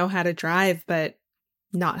can know how to drive, but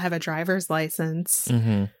not have a driver's license.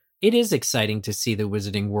 Mm-hmm. It is exciting to see the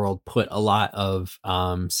Wizarding World put a lot of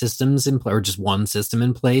systems in place, or just one system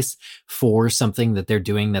in place for something that they're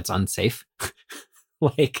doing that's unsafe.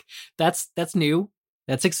 That's new.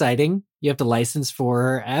 That's exciting. You have to license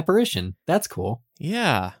for apparition. That's cool.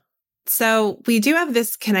 Yeah. So we do have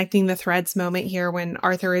this connecting the threads moment here when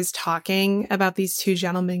Arthur is talking about these two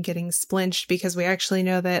gentlemen getting splinched, because we actually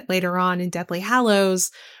know that later on in Deathly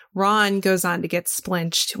Hallows, Ron goes on to get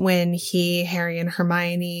splinched when Harry, and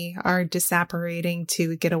Hermione are disapparating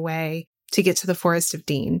to get away to get to the Forest of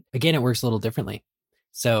Dean. Again, it works a little differently.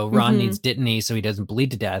 So Ron needs Dittany so he doesn't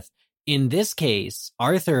bleed to death. In this case,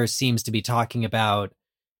 Arthur seems to be talking about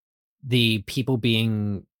the people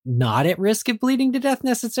being not at risk of bleeding to death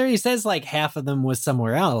necessarily. He says like half of them was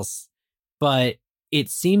somewhere else, but it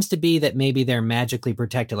seems to be that maybe they're magically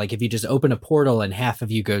protected. Like if you just open a portal and half of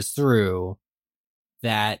you goes through,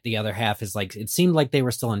 that the other half is like, it seemed like they were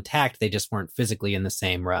still intact. They just weren't physically in the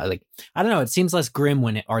same, I don't know. It seems less grim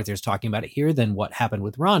when Arthur's talking about it here than what happened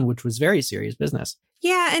with Ron, which was very serious business.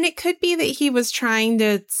 Yeah. And it could be that he was trying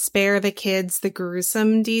to spare the kids the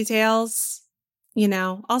gruesome details.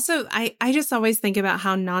 Also, I just always think about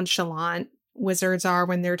how nonchalant wizards are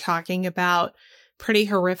when they're talking about pretty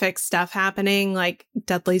horrific stuff happening, like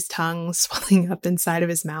Dudley's tongue swelling up inside of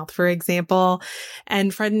his mouth, for example.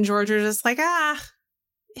 And Fred and George are just like,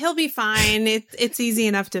 he'll be fine. It's easy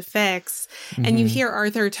enough to fix. Mm-hmm. And you hear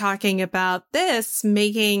Arthur talking about this,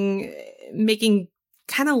 making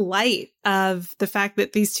kind of light of the fact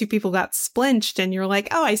that these two people got splinched. And you're like,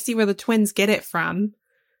 oh, I see where the twins get it from,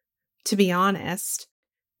 to be honest.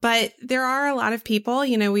 But there are a lot of people,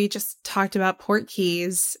 we just talked about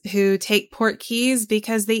Portkeys, who take Portkeys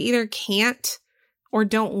because they either can't or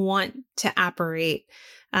don't want to apparate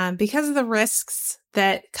because of the risks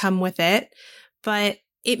that come with it. But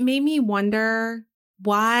it made me wonder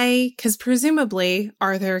why, because presumably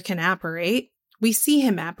Arthur can apparate. We see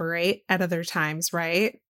him apparate at other times,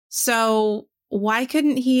 right? So why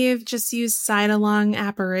couldn't he have just used side-along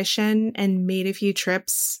apparition and made a few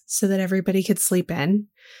trips so that everybody could sleep in?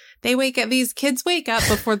 These kids wake up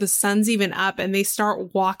before the sun's even up and they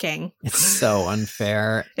start walking. It's so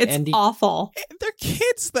unfair. It's awful. They're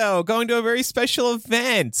kids, though, going to a very special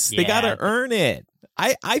event. Yeah. They got to earn it.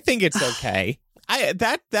 I think it's okay.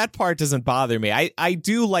 That part doesn't bother me. I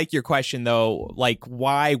do like your question, though. Like,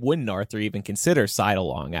 why wouldn't Arthur even consider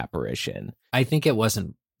side-along apparition? I think it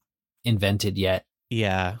wasn't invented yet.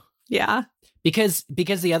 Yeah. Yeah. Because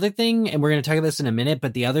the other thing, and we're going to talk about this in a minute,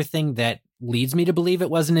 but the other thing that leads me to believe it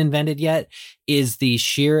wasn't invented yet is the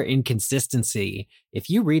sheer inconsistency. If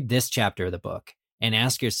you read this chapter of the book and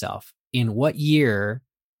ask yourself, in what year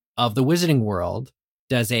of the Wizarding World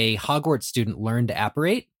does a Hogwarts student learn to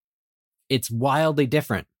apparate? It's wildly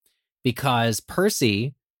different because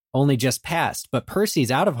Percy only just passed, but Percy's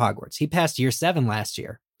out of Hogwarts. He passed year 7 last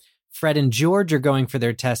year. Fred and George are going for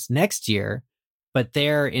their tests next year, but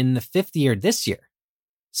they're in the 5th year this year.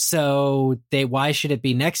 So why should it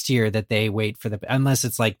be next year that they wait for unless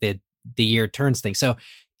it's like the year turns thing. So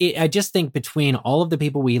I just think between all of the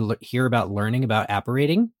people we hear about learning about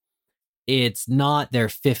apparating, it's not their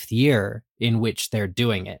 5th year in which they're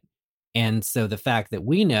doing it. And so the fact that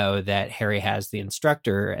we know that Harry has the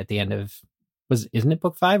instructor at the end of, isn't it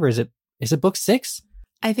book 5 or is it book 6?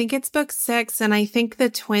 I think it's book 6, and I think the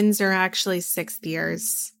twins are actually 6th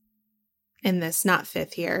years in this, not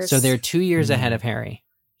 5th years. So they're 2 years ahead of Harry.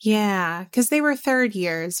 Yeah, because they were 3rd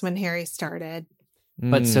years when Harry started.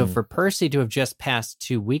 But so for Percy to have just passed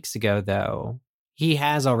 2 weeks ago, though, he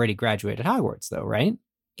has already graduated Hogwarts, though, right?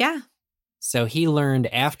 Yeah. So he learned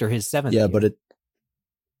after his 7th Yeah, year. but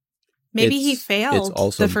maybe he failed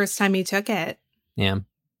also, the first time he took it. Yeah.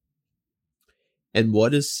 And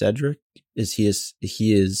what is Cedric? He is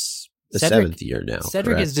the Cedric, 7th year now.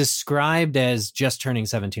 Cedric correct? is described as just turning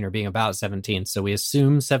 17 or being about 17. So we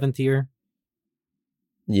assume 7th year.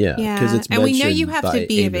 Yeah, because it's and we know you mentioned have to by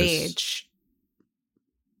be of Amos. age.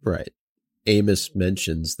 Right. Amos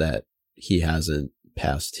mentions that he hasn't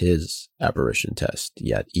passed his apparition test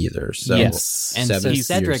yet either. So Yes. And so 7th year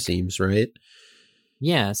Cedric seems right.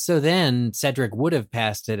 Yeah. So then Cedric would have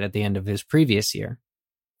passed it at the end of his previous year.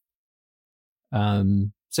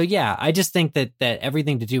 So yeah, I just think that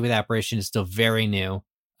everything to do with apparition is still very new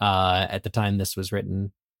at the time this was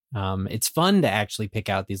written. It's fun to actually pick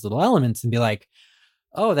out these little elements and be like,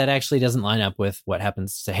 oh, that actually doesn't line up with what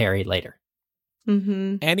happens to Harry later.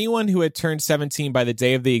 Mm-hmm. Anyone who had turned 17 by the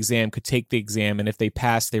day of the exam could take the exam, and if they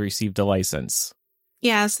passed, they received a license.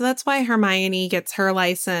 Yeah, so that's why Hermione gets her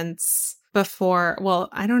license before. Well,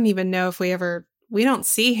 I don't even know if we don't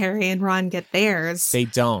see Harry and Ron get theirs. They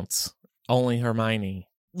don't. Only Hermione.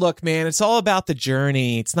 Look, man, it's all about the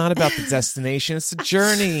journey. It's not about the destination. It's the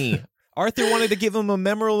journey. Arthur wanted to give them a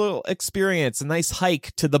memorable experience, a nice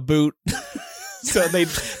hike to the Boot. So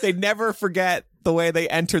they'd never forget the way they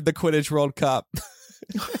entered the Quidditch World Cup.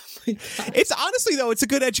 It's honestly, though, it's a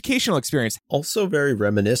good educational experience. Also very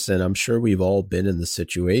reminiscent. I'm sure we've all been in the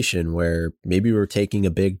situation where maybe we're taking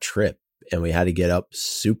a big trip and we had to get up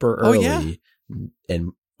super early. Oh, yeah.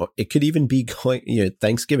 And it could even be going,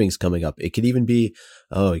 Thanksgiving's coming up. It could even be,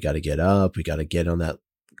 we got to get up. We got to get on that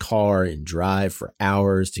car and drive for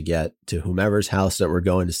hours to get to whomever's house that we're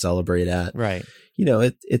going to celebrate at. Right.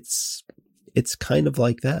 It's kind of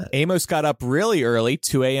like that. Amos got up really early,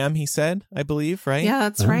 2 a.m., he said, I believe, right? Yeah,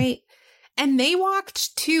 that's right. And they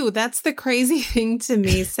walked too. That's the crazy thing to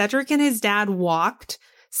me. Cedric and his dad walked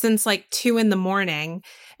since like 2 a.m.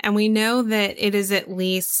 And we know that it is at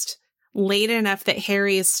least late enough that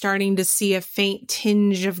Harry is starting to see a faint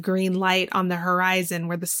tinge of green light on the horizon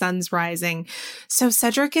where the sun's rising. So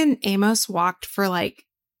Cedric and Amos walked for like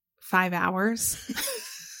 5 hours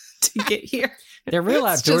to get here. They're real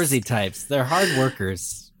outdoorsy types. They're hard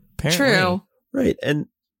workers. Apparently. True. Right. And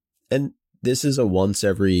this is a once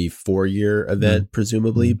every 4-year event,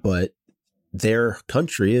 presumably, but their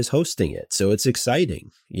country is hosting it. So it's exciting.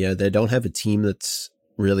 Yeah, they don't have a team that's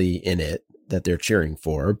really in it that they're cheering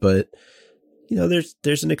for, but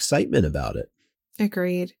there's an excitement about it.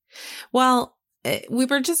 Agreed. Well, we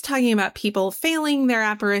were just talking about people failing their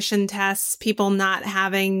apparition tests, people not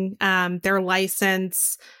having their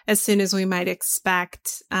license as soon as we might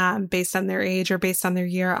expect based on their age or based on their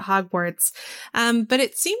year at Hogwarts. But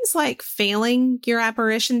it seems like failing your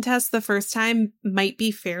apparition test the first time might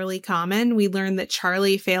be fairly common. We learned that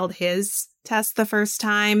Charlie failed his test the first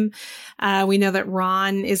time. We know that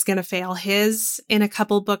Ron is going to fail his in a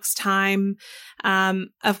couple books' time.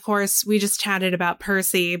 Of course, we just chatted about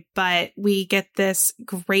Percy, but we get this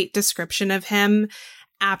great description of him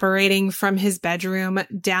apparating from his bedroom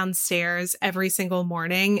downstairs every single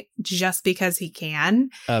morning just because he can.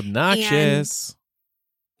 Obnoxious.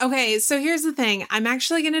 Okay, so here's the thing. I'm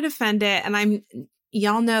actually going to defend it, and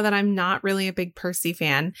y'all know that I'm not really a big Percy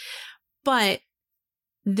fan, but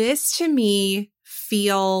this to me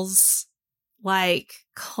feels like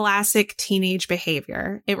classic teenage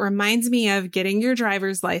behavior. It reminds me of getting your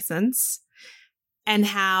driver's license and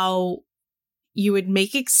how you would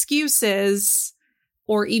make excuses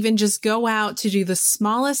or even just go out to do the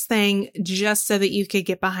smallest thing just so that you could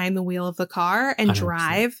get behind the wheel of the car and 100%,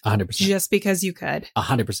 drive 100%. just because you could.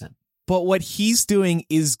 100%. But what he's doing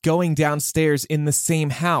is going downstairs in the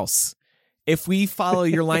same house. If we follow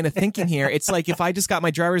your line of thinking here, it's like if I just got my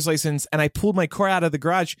driver's license and I pulled my car out of the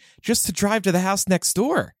garage just to drive to the house next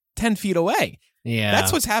door, 10 feet away. Yeah.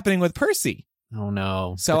 That's what's happening with Percy. Oh,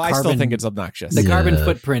 no. So I still think it's obnoxious. The carbon Yeah.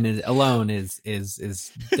 footprint alone is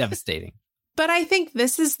devastating. But I think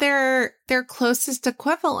this is their closest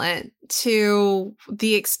equivalent to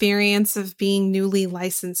the experience of being newly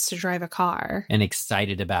licensed to drive a car. And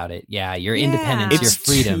excited about it. Yeah, your Yeah. independence, your It's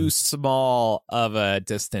freedom. too small of a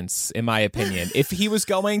distance, in my opinion. If he was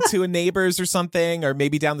going to a neighbor's or something, or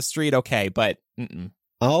maybe down the street, okay, but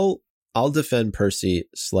I'll defend Percy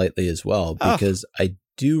slightly as well, because I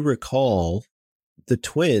do recall the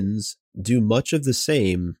twins do much of the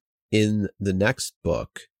same in the next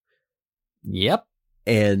book. Yep.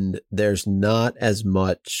 And there's not as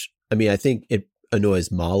much. I mean, I think it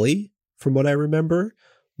annoys Molly from what I remember,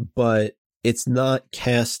 but it's not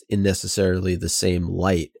cast in necessarily the same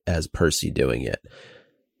light as Percy doing it.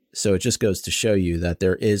 So it just goes to show you that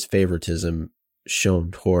there is favoritism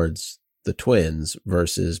shown towards the twins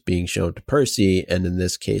versus being shown to Percy. And in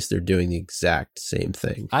this case, they're doing the exact same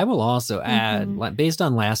thing. I will also add, based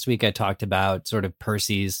on last week, I talked about sort of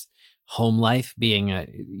Percy's home life being a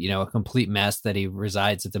complete mess, that he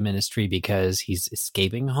resides at the ministry because he's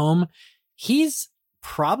escaping home. He's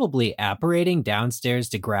probably apparating downstairs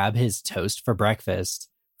to grab his toast for breakfast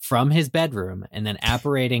from his bedroom and then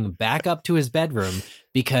apparating back up to his bedroom,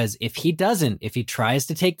 because if he tries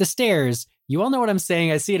to take the stairs, you all know what I'm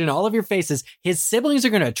saying. I see it in all of your faces. His siblings are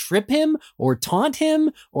going to trip him or taunt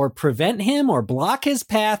him or prevent him or block his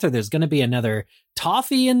path, or there's going to be another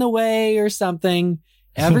toffee in the way or something.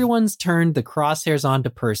 Everyone's turned the crosshairs onto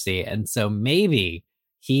Percy. And so maybe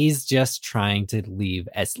he's just trying to leave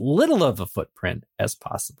as little of a footprint as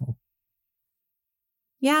possible.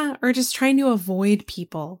 Yeah, or just trying to avoid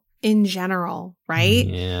people in general, right?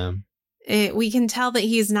 Yeah. We can tell that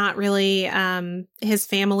he's not really his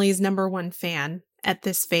family's number one fan at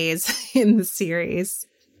this phase in the series.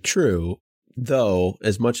 True. Though,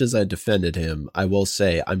 as much as I defended him, I will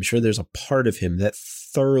say I'm sure there's a part of him that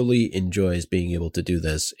thoroughly enjoys being able to do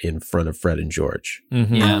this in front of Fred and George.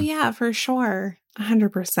 Mm-hmm. Yeah. Oh, yeah, for sure.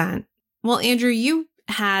 100%. Well, Andrew, you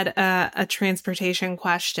had a transportation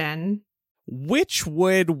question. Which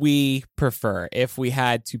would we prefer if we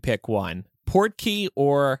had to pick one? Portkey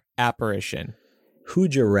or Apparition?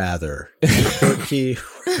 Who'd you rather? Portkey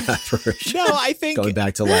or Apparition? No, I think... Going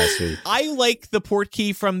back to last week. I like the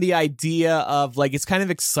Portkey from the idea of, like, it's kind of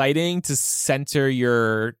exciting to center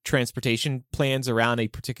your transportation plans around a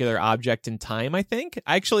particular object in time, I think.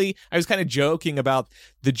 Actually, I was kind of joking about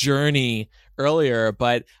the journey earlier,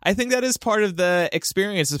 but I think that is part of the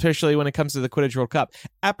experience, especially when it comes to the Quidditch World Cup.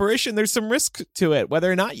 Apparition, there's some risk to it,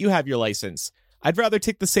 whether or not you have your license. I'd rather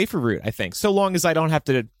take the safer route, I think, so long as I don't have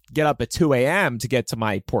to get up at 2 a.m. to get to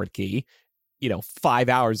my Portkey, 5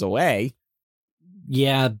 hours away.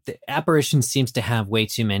 Yeah, the Apparition seems to have way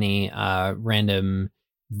too many random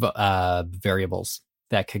variables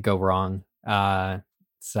that could go wrong.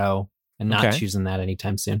 So I'm not choosing that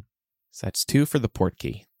anytime soon. So that's 2 for the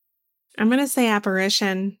Portkey. I'm going to say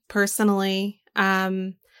Apparition, personally.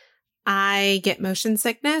 I get motion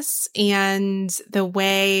sickness, and the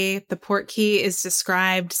way the Portkey is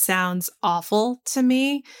described sounds awful to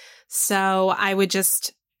me. So I would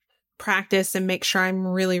just practice and make sure I'm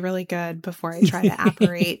really, really good before I try to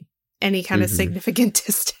apparate any kind of significant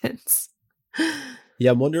distance. Yeah,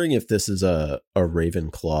 I'm wondering if this is a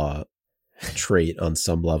Ravenclaw trait on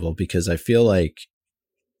some level, because I feel like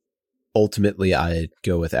ultimately I'd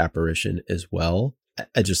go with Apparition as well.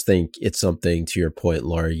 I just think it's something, to your point,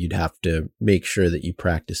 Laura, you'd have to make sure that you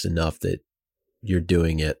practice enough that you're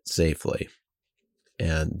doing it safely.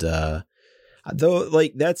 And though,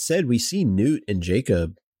 like that said, we see Newt and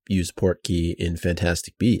Jacob use Portkey in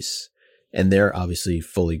Fantastic Beasts, and they're obviously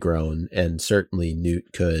fully grown, and certainly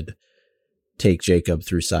Newt could take Jacob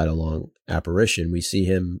through side-along Apparition. We see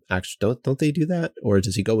him actually, don't they do that? Or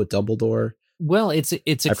does he go with Dumbledore? Well, I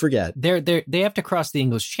forget. They have to cross the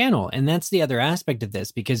English Channel, and that's the other aspect of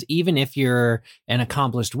this, because even if you're an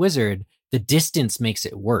accomplished wizard, the distance makes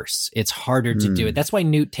it worse. It's harder to do it. That's why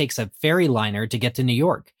Newt takes a ferry liner to get to New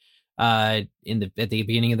York. At the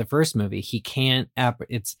beginning of the first movie, he can't.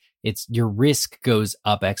 It's your risk goes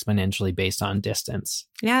up exponentially based on distance.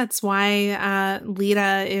 Yeah, it's why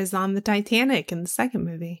Lita is on the Titanic in the second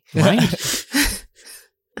movie, right?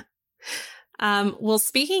 Well,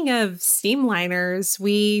 speaking of steamliners,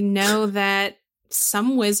 we know that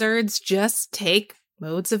some wizards just take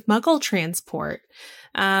modes of Muggle transport.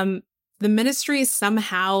 The Ministry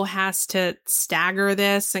somehow has to stagger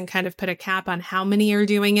this and kind of put a cap on how many are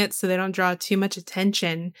doing it so they don't draw too much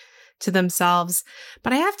attention to themselves.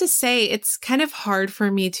 But I have to say, it's kind of hard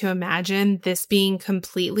for me to imagine this being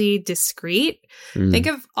completely discreet. Think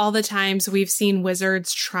of all the times we've seen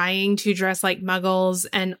wizards trying to dress like Muggles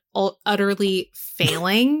and utterly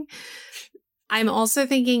failing. I'm also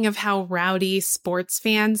thinking of how rowdy sports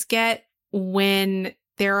fans get when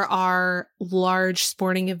there are large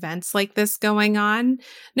sporting events like this going on.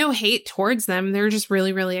 No hate towards them. They're just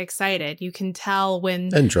really, really excited. You can tell when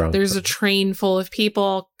there's a train full of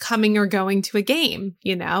people coming or going to a game,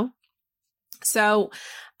 So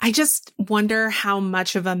I just wonder how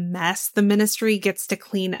much of a mess the Ministry gets to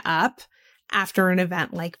clean up after an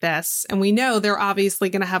event like this. And we know they're obviously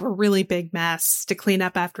going to have a really big mess to clean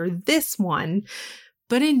up after this one.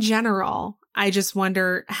 But in general, I just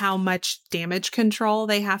wonder how much damage control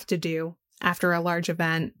they have to do after a large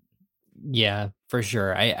event. Yeah, for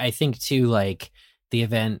sure. I think too, like the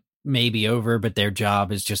event may be over, but their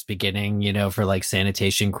job is just beginning, for like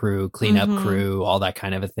sanitation crew, cleanup crew, all that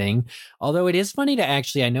kind of a thing. Although it is funny to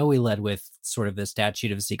actually, I know we led with sort of the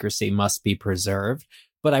statute of secrecy must be preserved,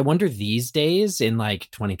 but I wonder these days in like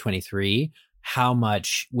 2023, how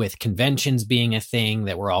much with conventions being a thing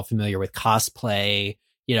that we're all familiar with, cosplay.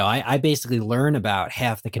 I basically learn about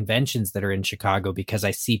half the conventions that are in Chicago because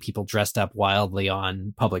I see people dressed up wildly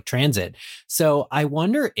on public transit. So I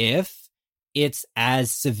wonder if it's as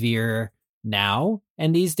severe now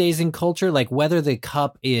and these days in culture, like whether the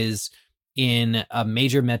cup is in a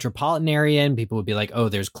major metropolitan area and people would be like, oh,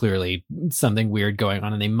 there's clearly something weird going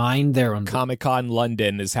on and they mind their own. Comic-Con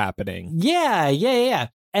London is happening. Yeah.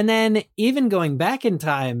 And then even going back in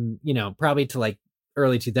time, probably to like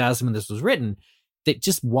early 2000 when this was written, that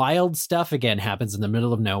just wild stuff again happens in the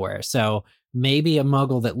middle of nowhere. So maybe a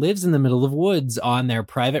muggle that lives in the middle of woods on their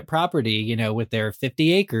private property, with their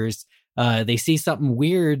 50 acres, they see something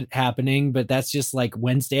weird happening, but that's just like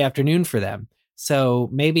Wednesday afternoon for them. So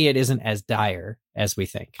maybe it isn't as dire as we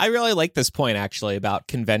think. I really like this point, actually, about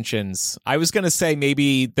conventions. I was going to say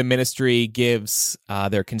maybe the ministry gives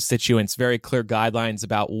their constituents very clear guidelines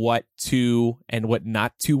about what to and what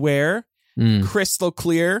not to wear. Crystal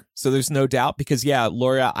clear, so there's no doubt. Because, yeah,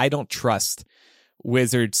 Laura, I don't trust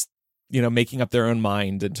wizards, making up their own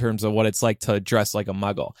mind in terms of what it's like to dress like a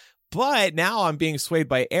muggle. But now I'm being swayed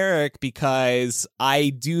by Eric because I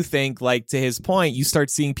do think, like, to his point, you start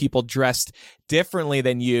seeing people dressed differently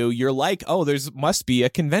than you. You're like, oh, must be a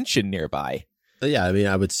convention nearby. Yeah, I mean,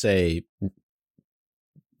 I would say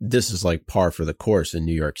this is like par for the course in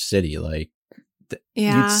New York City. Like,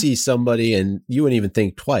 you'd see somebody and you wouldn't even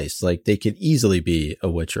think twice. Like, they could easily be a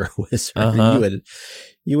witch or a wizard.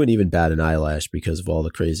 You wouldn't even bat an eyelash because of all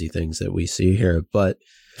the crazy things that we see here. But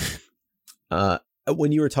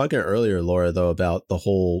when you were talking earlier, Laura, though, about the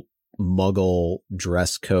whole muggle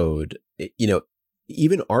dress code,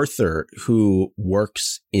 even Arthur, who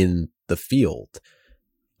works in the field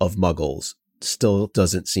of muggles, still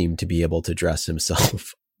doesn't seem to be able to dress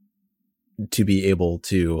himself to be able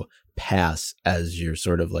to pass as your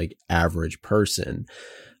sort of like average person.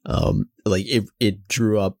 Like it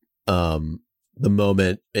drew up the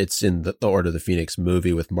moment it's in the Order of the Phoenix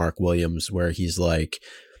movie with Mark Williams, where he's like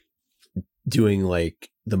doing like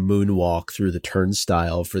the moonwalk through the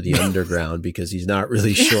turnstile for the underground because he's not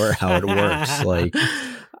really sure how it works. Like,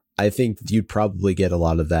 I think you'd probably get a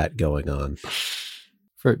lot of that going on.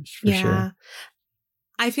 For sure.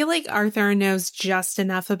 I feel like Arthur knows just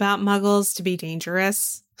enough about muggles to be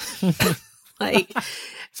dangerous. Like,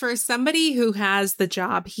 for somebody who has the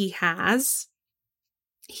job he has,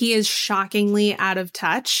 he is shockingly out of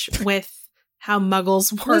touch with how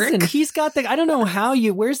muggles work. Listen, he's got I don't know how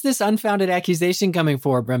where's this unfounded accusation coming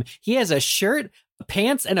from? He has a shirt,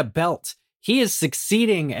 pants, and a belt. He is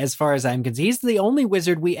succeeding as far as I'm concerned. He's the only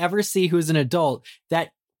wizard we ever see who's an adult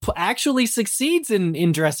that actually succeeds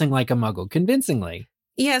in dressing like a muggle convincingly.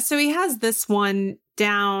 Yeah, so he has this one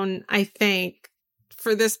down, I think,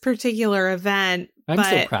 for this particular event. I'm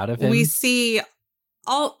so proud of him. We see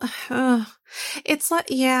all... it's like,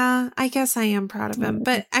 yeah, I guess I am proud of him.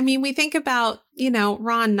 But I mean, we think about,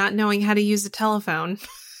 Ron not knowing how to use a telephone,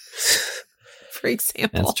 for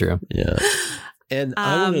example. That's true. Yeah. And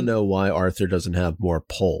I want to know why Arthur doesn't have more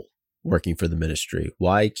pull working for the ministry.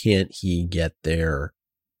 Why can't he get there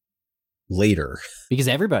later? Because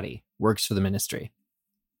everybody works for the ministry.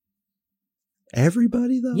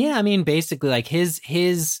 Everybody, though? Yeah, I mean, basically, like his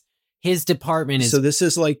department is... So this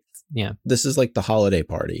is like... Yeah, this is like the holiday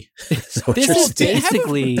party. This is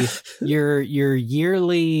basically your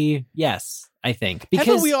yearly. Yes, I think. Because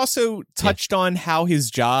haven't we also touched on how his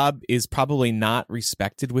job is probably not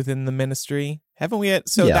respected within the ministry? Haven't we?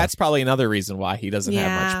 So that's probably another reason why he doesn't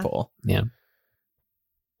have much pull. Yeah,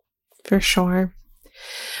 for sure.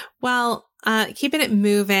 Well, keeping it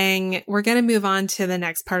moving, we're going to move on to the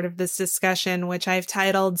next part of this discussion, which I've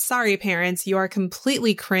titled, "Sorry, Parents, you are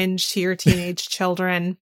completely cringe to your teenage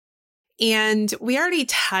children." And we already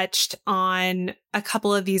touched on a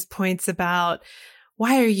couple of these points about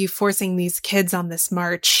why are you forcing these kids on this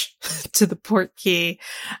march to the Portkey?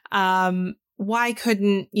 Why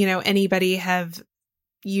couldn't, anybody have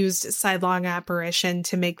used sidelong apparition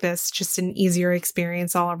to make this just an easier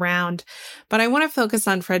experience all around? But I want to focus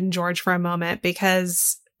on Fred and George for a moment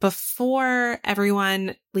because before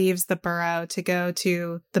everyone leaves the burrow to go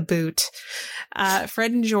to the boot,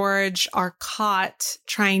 Fred and George are caught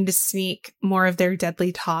trying to sneak more of their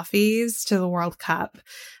deadly toffees to the World Cup.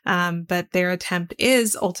 But their attempt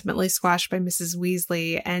is ultimately squashed by Mrs.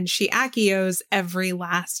 Weasley, and she accios every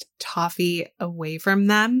last toffee away from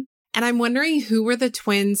them. And I'm wondering who were the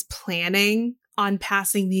twins planning on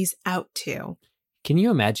passing these out to? Can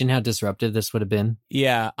you imagine how disruptive this would have been?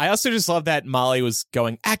 Yeah. I also just love that Molly was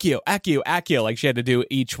going accio, accio, accio. Like she had to do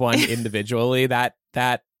each one individually.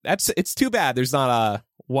 It's too bad there's not a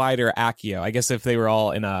wider accio. I guess if they were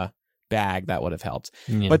all in a bag, that would have helped.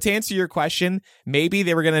 Yeah. But to answer your question, maybe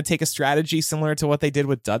they were going to take a strategy similar to what they did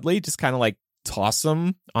with Dudley, just kind of like toss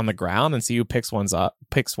them on the ground and see who picks one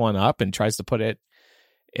up and tries to put it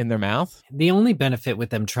in their mouth. The only benefit with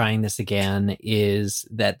them trying this again is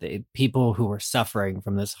that the people who are suffering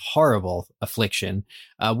from this horrible affliction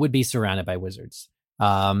would be surrounded by wizards.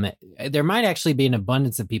 There might actually be an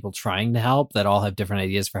abundance of people trying to help that all have different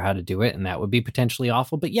ideas for how to do it, and that would be potentially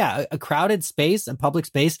awful. But yeah, a crowded space, a public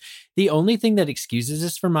space, the only thing that excuses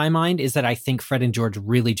this from my mind is that I think Fred and George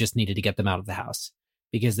really just needed to get them out of the house,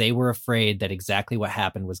 because they were afraid that exactly what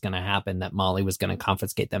happened was going to happen, that Molly was going to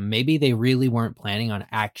confiscate them. Maybe they really weren't planning on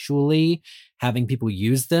actually having people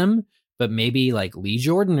use them, but maybe like Lee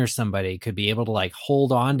Jordan or somebody could be able to like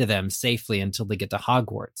hold on to them safely until they get to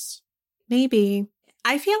Hogwarts. Maybe.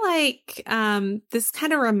 I feel like this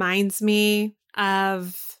kind of reminds me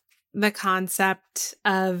of the concept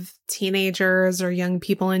of teenagers or young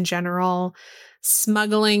people in general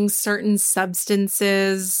smuggling certain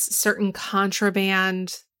substances, certain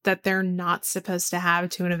contraband that they're not supposed to have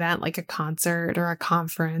to an event like a concert or a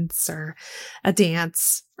conference or a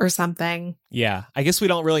dance or something. Yeah, I guess we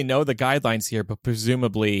don't really know the guidelines here, but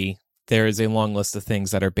presumably there is a long list of things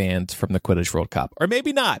that are banned from the Quidditch World Cup. Or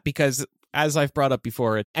maybe not, because as I've brought up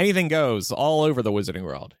before, anything goes all over the Wizarding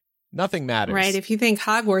World. Nothing matters. Right, if you think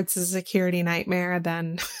Hogwarts is a security nightmare,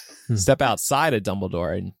 then... Step outside of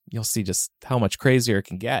Dumbledore and you'll see just how much crazier it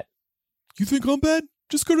can get. You think I'm bad?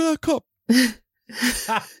 Just go to that cup.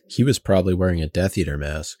 He was probably wearing a Death Eater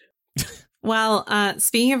mask. Well,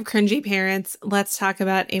 speaking of cringy parents, let's talk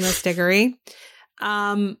about Amos Diggory.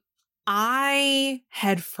 I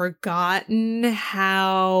had forgotten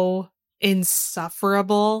how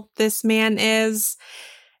insufferable this man is.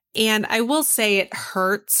 And I will say it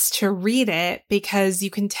hurts to read it because you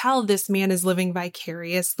can tell this man is living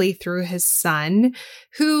vicariously through his son,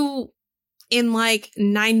 who in like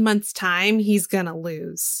 9 months' time, he's going to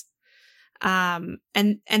lose. And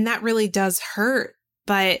that really does hurt.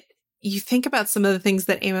 But you think about some of the things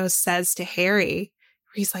that Amos says to Harry,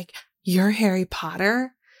 where he's like, "You're Harry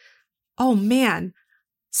Potter? Oh man,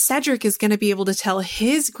 Cedric is going to be able to tell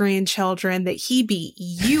his grandchildren that he beat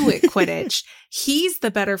you at Quidditch. He's the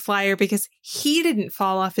better flyer because he didn't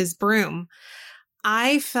fall off his broom."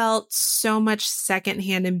 I felt so much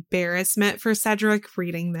secondhand embarrassment for Cedric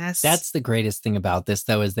reading this. That's the greatest thing about this,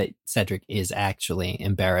 though, is that Cedric is actually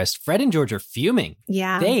embarrassed. Fred and George are fuming.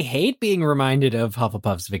 Yeah. They hate being reminded of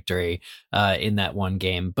Hufflepuff's victory in that one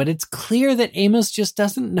game. But it's clear that Amos just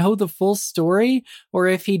doesn't know the full story, or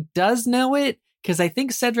if he does know it, because I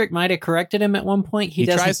think Cedric might have corrected him at one point. He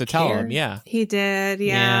tries to care. tell him, yeah. He did,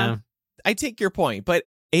 yeah. I take your point, but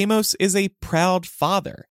Amos is a proud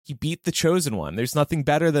father. He beat the Chosen One. There's nothing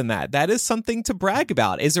better than that. That is something to brag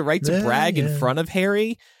about. Is it right to brag in front of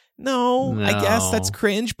Harry? No, I guess that's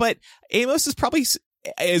cringe, but Amos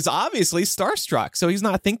is obviously starstruck, so he's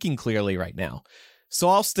not thinking clearly right now. So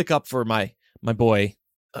I'll stick up for my boy.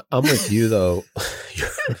 I'm with you, though.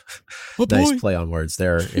 Nice play on words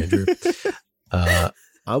there, Andrew.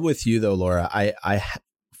 I'm with you though, Laura.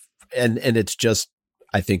 And it's just,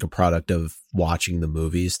 I think, a product of watching the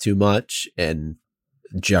movies too much. And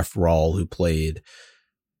Jeff Rawle, who played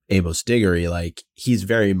Amos Diggory, like, he's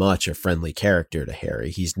very much a friendly character to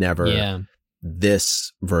Harry. He's never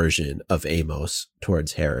this version of Amos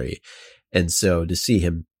towards Harry. And so to see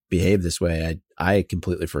him behave this way, I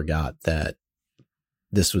completely forgot that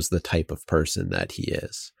this was the type of person that he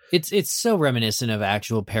is. It's so reminiscent of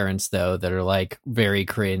actual parents, though, that are like very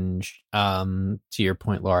cringe. To your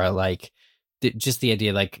point, Laura, like just the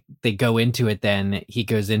idea, like they go into it, then he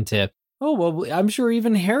goes into, "Oh, well, I'm sure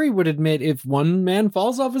even Harry would admit if one man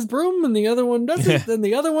falls off his broom and the other one doesn't, then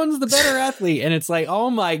the other one's the better athlete." And it's like, oh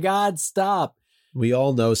my God, stop. We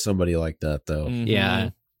all know somebody like that, though. Mm-hmm. Yeah.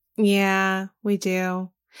 Yeah, we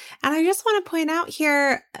do. And I just want to point out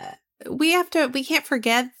here, we can't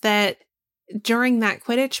forget that during that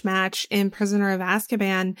Quidditch match in Prisoner of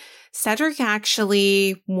Azkaban, Cedric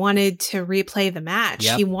actually wanted to replay the match.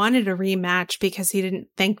 Yep. He wanted a rematch because he didn't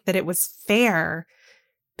think that it was fair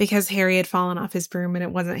because Harry had fallen off his broom and it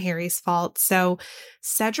wasn't Harry's fault. So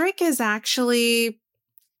Cedric is actually,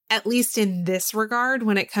 at least in this regard,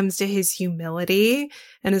 when it comes to his humility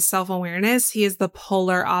and his self-awareness, he is the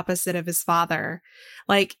polar opposite of his father.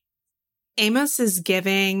 Like, Amos is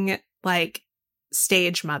giving, like,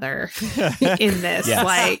 stage mother in this. Yes.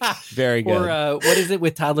 Like, very good. Or what is it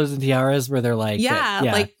with Toddlers and Tiaras where they're like,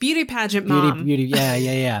 like beauty pageant mom. Beauty,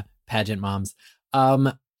 yeah. Pageant moms.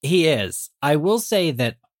 He is. I will say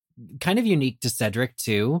that kind of unique to Cedric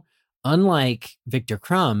too. Unlike Victor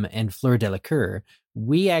Crumb and Fleur Delacour,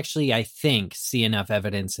 we actually, I think, see enough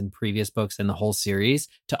evidence in previous books and the whole series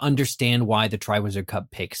to understand why the Triwizard Cup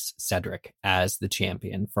picks Cedric as the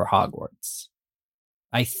champion for Hogwarts.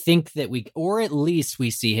 I think that or at least we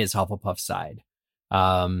see his Hufflepuff side,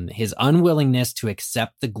 his unwillingness to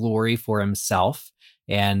accept the glory for himself.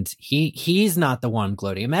 And he's not the one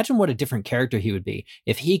gloating. Imagine what a different character he would be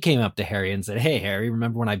if he came up to Harry and said, "Hey, Harry,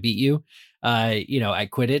 remember when I beat you, at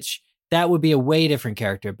Quidditch?" That would be a way different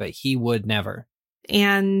character, but he would never.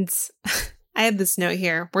 And I had this note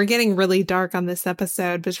here. We're getting really dark on this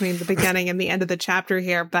episode between the beginning and the end of the chapter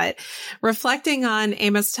here, but reflecting on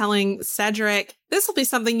Amos telling Cedric, this will be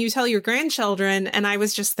something you tell your grandchildren. And I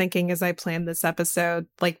was just thinking as I planned this episode,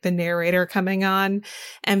 like the narrator coming on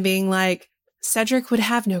and being like, Cedric would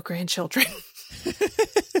have no grandchildren.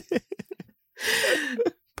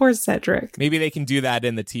 Poor Cedric. Maybe they can do that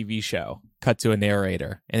in the TV show. Cut to a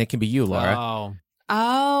narrator, and it can be you, Laura.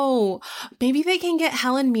 Oh, maybe they can get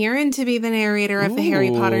Helen Mirren to be the narrator of the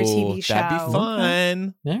Harry Potter TV show. That'd be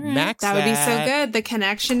fun. Right. Max, that would be so good. The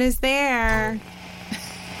connection is there.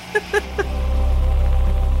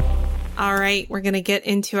 All right, we're going to get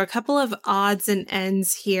into a couple of odds and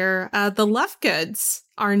ends here. The Lovegood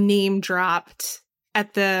are name dropped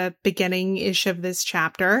at the beginning-ish of this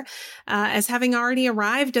chapter as having already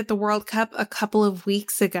arrived at the World Cup a couple of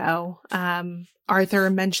weeks ago. Arthur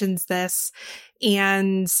mentions this,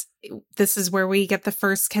 and this is where we get the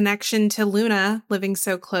first connection to Luna living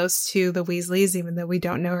so close to the Weasleys, even though we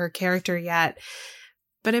don't know her character yet.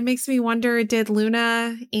 But it makes me wonder, did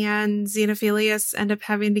Luna and Xenophilius end up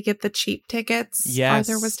having to get the cheap tickets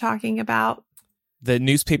Arthur was talking about? The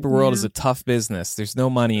newspaper world is a tough business. There's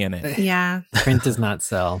no money in it. Yeah. Print does not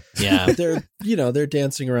sell. Yeah. But they're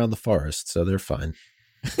dancing around the forest, so they're fine.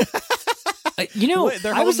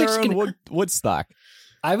 They're holding their own Woodstock.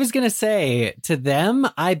 I was going to say, to them,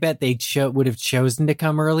 I bet they would have chosen to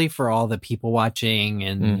come early for all the people watching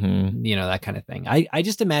and, that kind of thing. I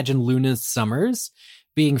just imagine Luna's summers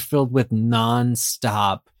being filled with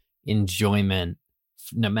nonstop enjoyment,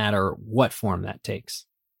 no matter what form that takes.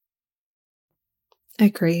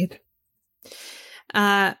 Agreed.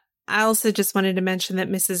 I also just wanted to mention that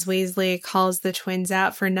Mrs. Weasley calls the twins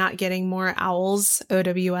out for not getting more owls,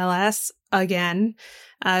 OWLS, again.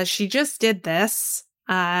 She just did this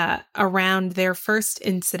around their first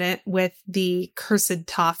incident with the cursed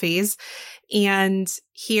toffees. And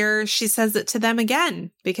here she says it to them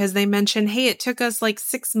again, because they mention, hey, it took us like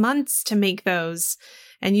 6 months to make those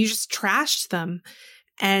and you just trashed them.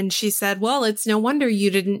 And she said, well, it's no wonder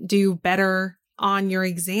you didn't do better on your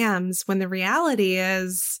exams, when the reality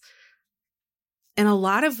is, in a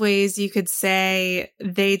lot of ways, you could say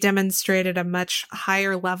they demonstrated a much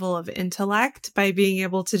higher level of intellect by being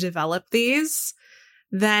able to develop these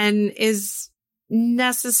than is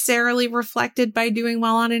necessarily reflected by doing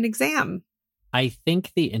well on an exam. I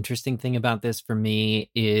think the interesting thing about this for me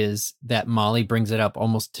is that Molly brings it up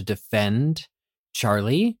almost to defend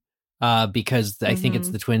Charlie, because I think it's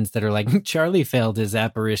the twins that are like, Charlie failed his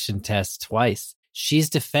apparition test twice. She's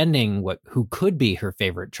defending who could be her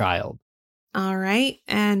favorite child. All right.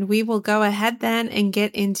 And we will go ahead then and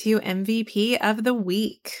get into MVP of the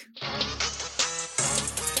week.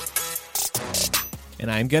 And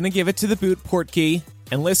I'm going to give it to the Boot Portkey.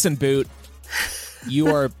 And listen, Boot, you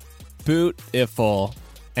are Boot-iful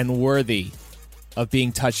and worthy of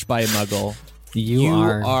being touched by a muggle. You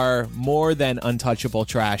are more than untouchable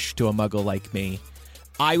trash to a muggle like me.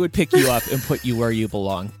 I would pick you up and put you where you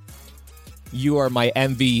belong. You are my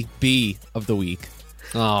MVP of the week.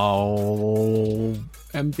 Oh,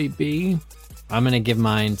 MVP. I'm going to give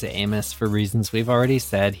mine to Amos for reasons we've already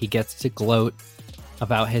said. He gets to gloat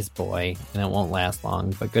about his boy, and it won't last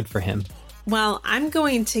long, but good for him. Well, I'm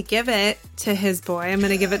going to give it to his boy. I'm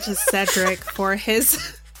going to give it to Cedric for his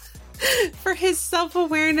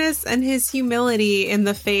self-awareness and his humility in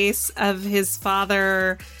the face of his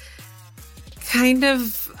father kind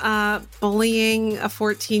of bullying a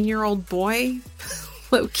 14-year-old boy.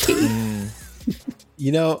 Low-key.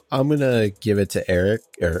 I'm going to give it to Eric,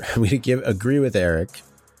 or I'm going to agree with Eric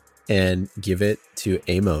and give it to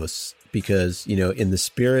Amos, because, in the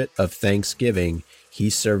spirit of Thanksgiving, he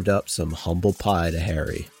served up some humble pie to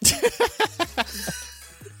Harry.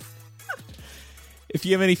 If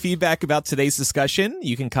you have any feedback about today's discussion,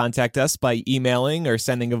 you can contact us by emailing or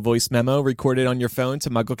sending a voice memo recorded on your phone to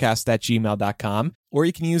mugglecast@gmail.com. Or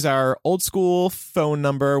you can use our old school phone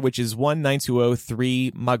number, which is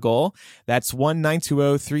 1-920-3-MUGGLE. That's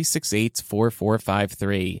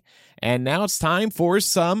 1-920-368-4453. And now it's time for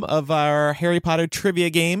some of our Harry Potter trivia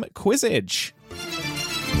game, Quizzage.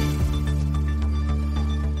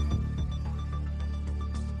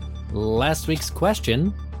 Last week's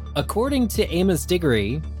question: according to Amos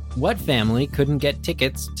Diggory, what family couldn't get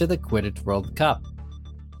tickets to the Quidditch World Cup?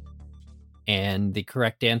 And the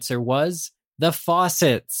correct answer was the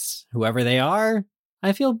Fawcett's. Whoever they are,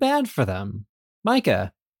 I feel bad for them.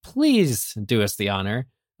 Micah, please do us the honor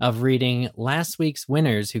of reading last week's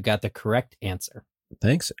winners who got the correct answer.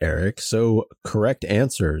 Thanks, Eric. So, correct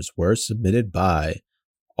answers were submitted by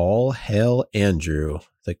All Hail Andrew,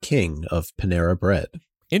 the king of Panera Bread.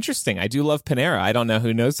 Interesting. I do love Panera. I don't know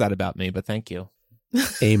who knows that about me, but thank you.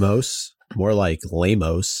 Amos, more like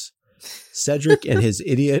Lamos. Cedric and his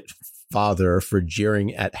idiot father for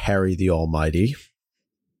jeering at Harry the Almighty.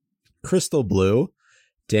 Crystal Blue,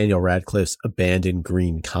 Daniel Radcliffe's abandoned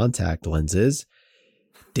green contact lenses.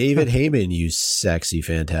 David Heyman, you sexy,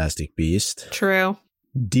 fantastic beast. True.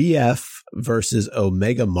 DF versus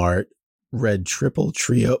Omega Mart, Red Triple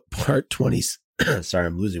Trio Part 20. Sorry,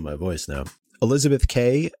 I'm losing my voice now. Elizabeth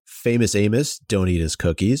K, Famous Amos, don't eat his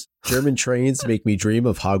cookies. German trains make me dream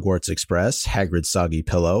of Hogwarts Express. Hagrid's soggy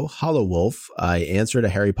pillow. Hollow Wolf, I answered a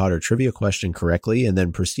Harry Potter trivia question correctly and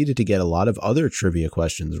then proceeded to get a lot of other trivia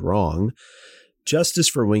questions wrong. Justice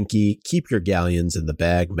for Winky, keep your galleons in the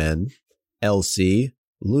bag, men. LC,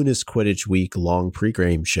 Luna's Quidditch Week long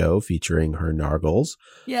pre-game show featuring her Nargles.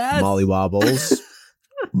 Yes. Molly Wobbles.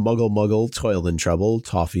 Muggle, toil and trouble.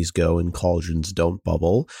 Toffees go and cauldrons don't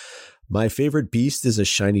bubble. My favorite beast is a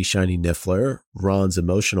shiny Niffler, Ron's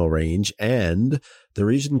emotional range, and the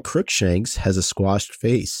reason Crookshanks has a squashed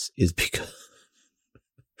face is because...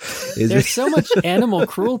 There's so much animal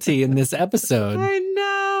cruelty in this episode. I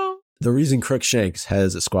know. The reason Crookshanks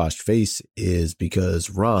has a squashed face is because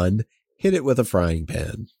Ron hit it with a frying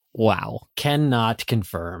pan. Wow. Cannot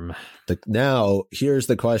confirm. Now, here's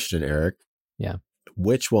the question, Eric. Yeah.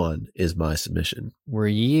 Which one is my submission? Were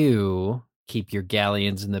you... keep your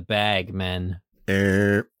galleons in the bag, men?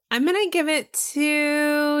 I'm going to give it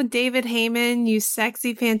to David Heyman, you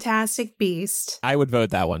sexy, fantastic beast. I would vote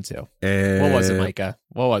that one too. What was it, Micah?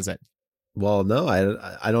 What was it? Well, no,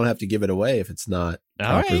 I don't have to give it away if it's not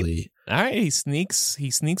properly. All right. He sneaks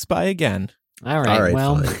by again. All right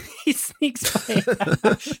well, he sneaks by.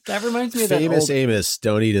 That reminds me of Famous Amos,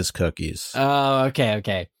 don't eat his cookies. Oh,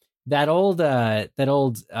 okay. That old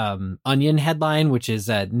Onion headline, which is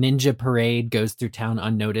Ninja Parade goes through town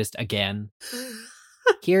unnoticed again.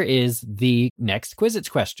 Here is the next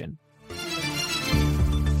Quizzitch question.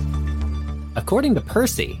 According to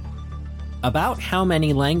Percy, about how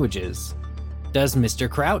many languages does Mr.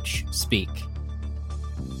 Crouch speak?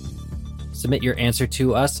 Submit your answer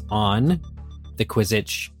to us on the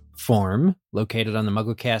Quizzitch form located on the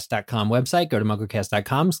MuggleCast.com website. Go to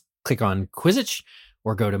MuggleCast.com, click on Quizzitch,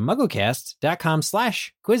 or go to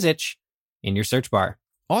MuggleCast.com/Quizzitch in your search bar.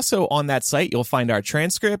 Also on that site, you'll find our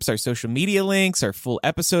transcripts, our social media links, our full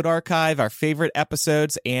episode archive, our favorite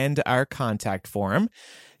episodes, and our contact form.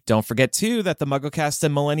 Don't forget, too, that the MuggleCast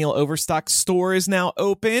and Millennial Overstock store is now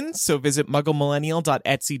open, so visit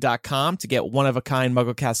mugglemillennial.etsy.com to get one-of-a-kind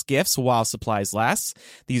MuggleCast gifts while supplies last.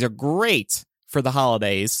 These are great for the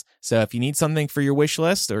holidays, so if you need something for your wish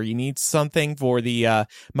list or you need something for the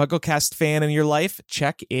MuggleCast fan in your life,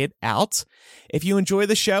 check it out. If you enjoy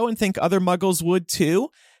the show and think other Muggles would too,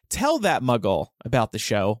 tell that Muggle about the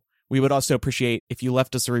show. We would also appreciate if you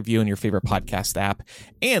left us a review in your favorite podcast app.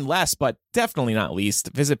 And last but definitely not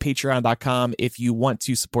least, visit patreon.com if you want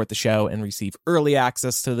to support the show and receive early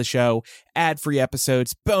access to the show, ad-free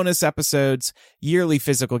episodes, bonus episodes, yearly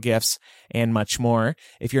physical gifts, and much more.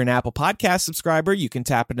 If you're an Apple Podcast subscriber, you can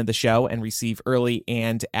tap into the show and receive early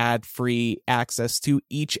and ad-free access to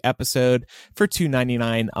each episode for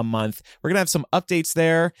 $2.99 a month. We're going to have some updates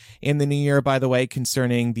there in the new year, by the way,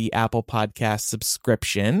 concerning the Apple Podcast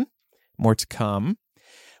subscription. More to come.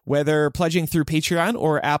 Whether pledging through Patreon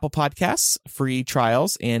or Apple Podcasts, free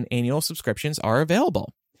trials and annual subscriptions are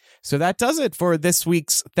available. So that does it for this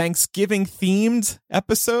week's Thanksgiving-themed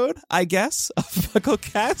episode, I guess, of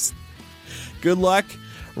MuggleCast. Good luck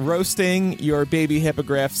roasting your baby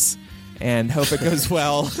hippogriffs, and hope it goes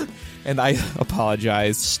well. And I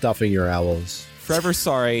apologize. Stuffing your owls. Forever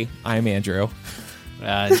sorry, I'm Andrew.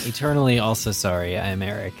 Eternally also sorry. I'm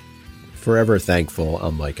Eric. Forever thankful.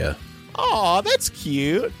 I'm Micah. Aw, that's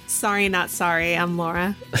cute. Sorry, not sorry. I'm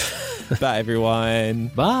Laura. Bye, everyone.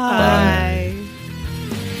 Bye. Bye.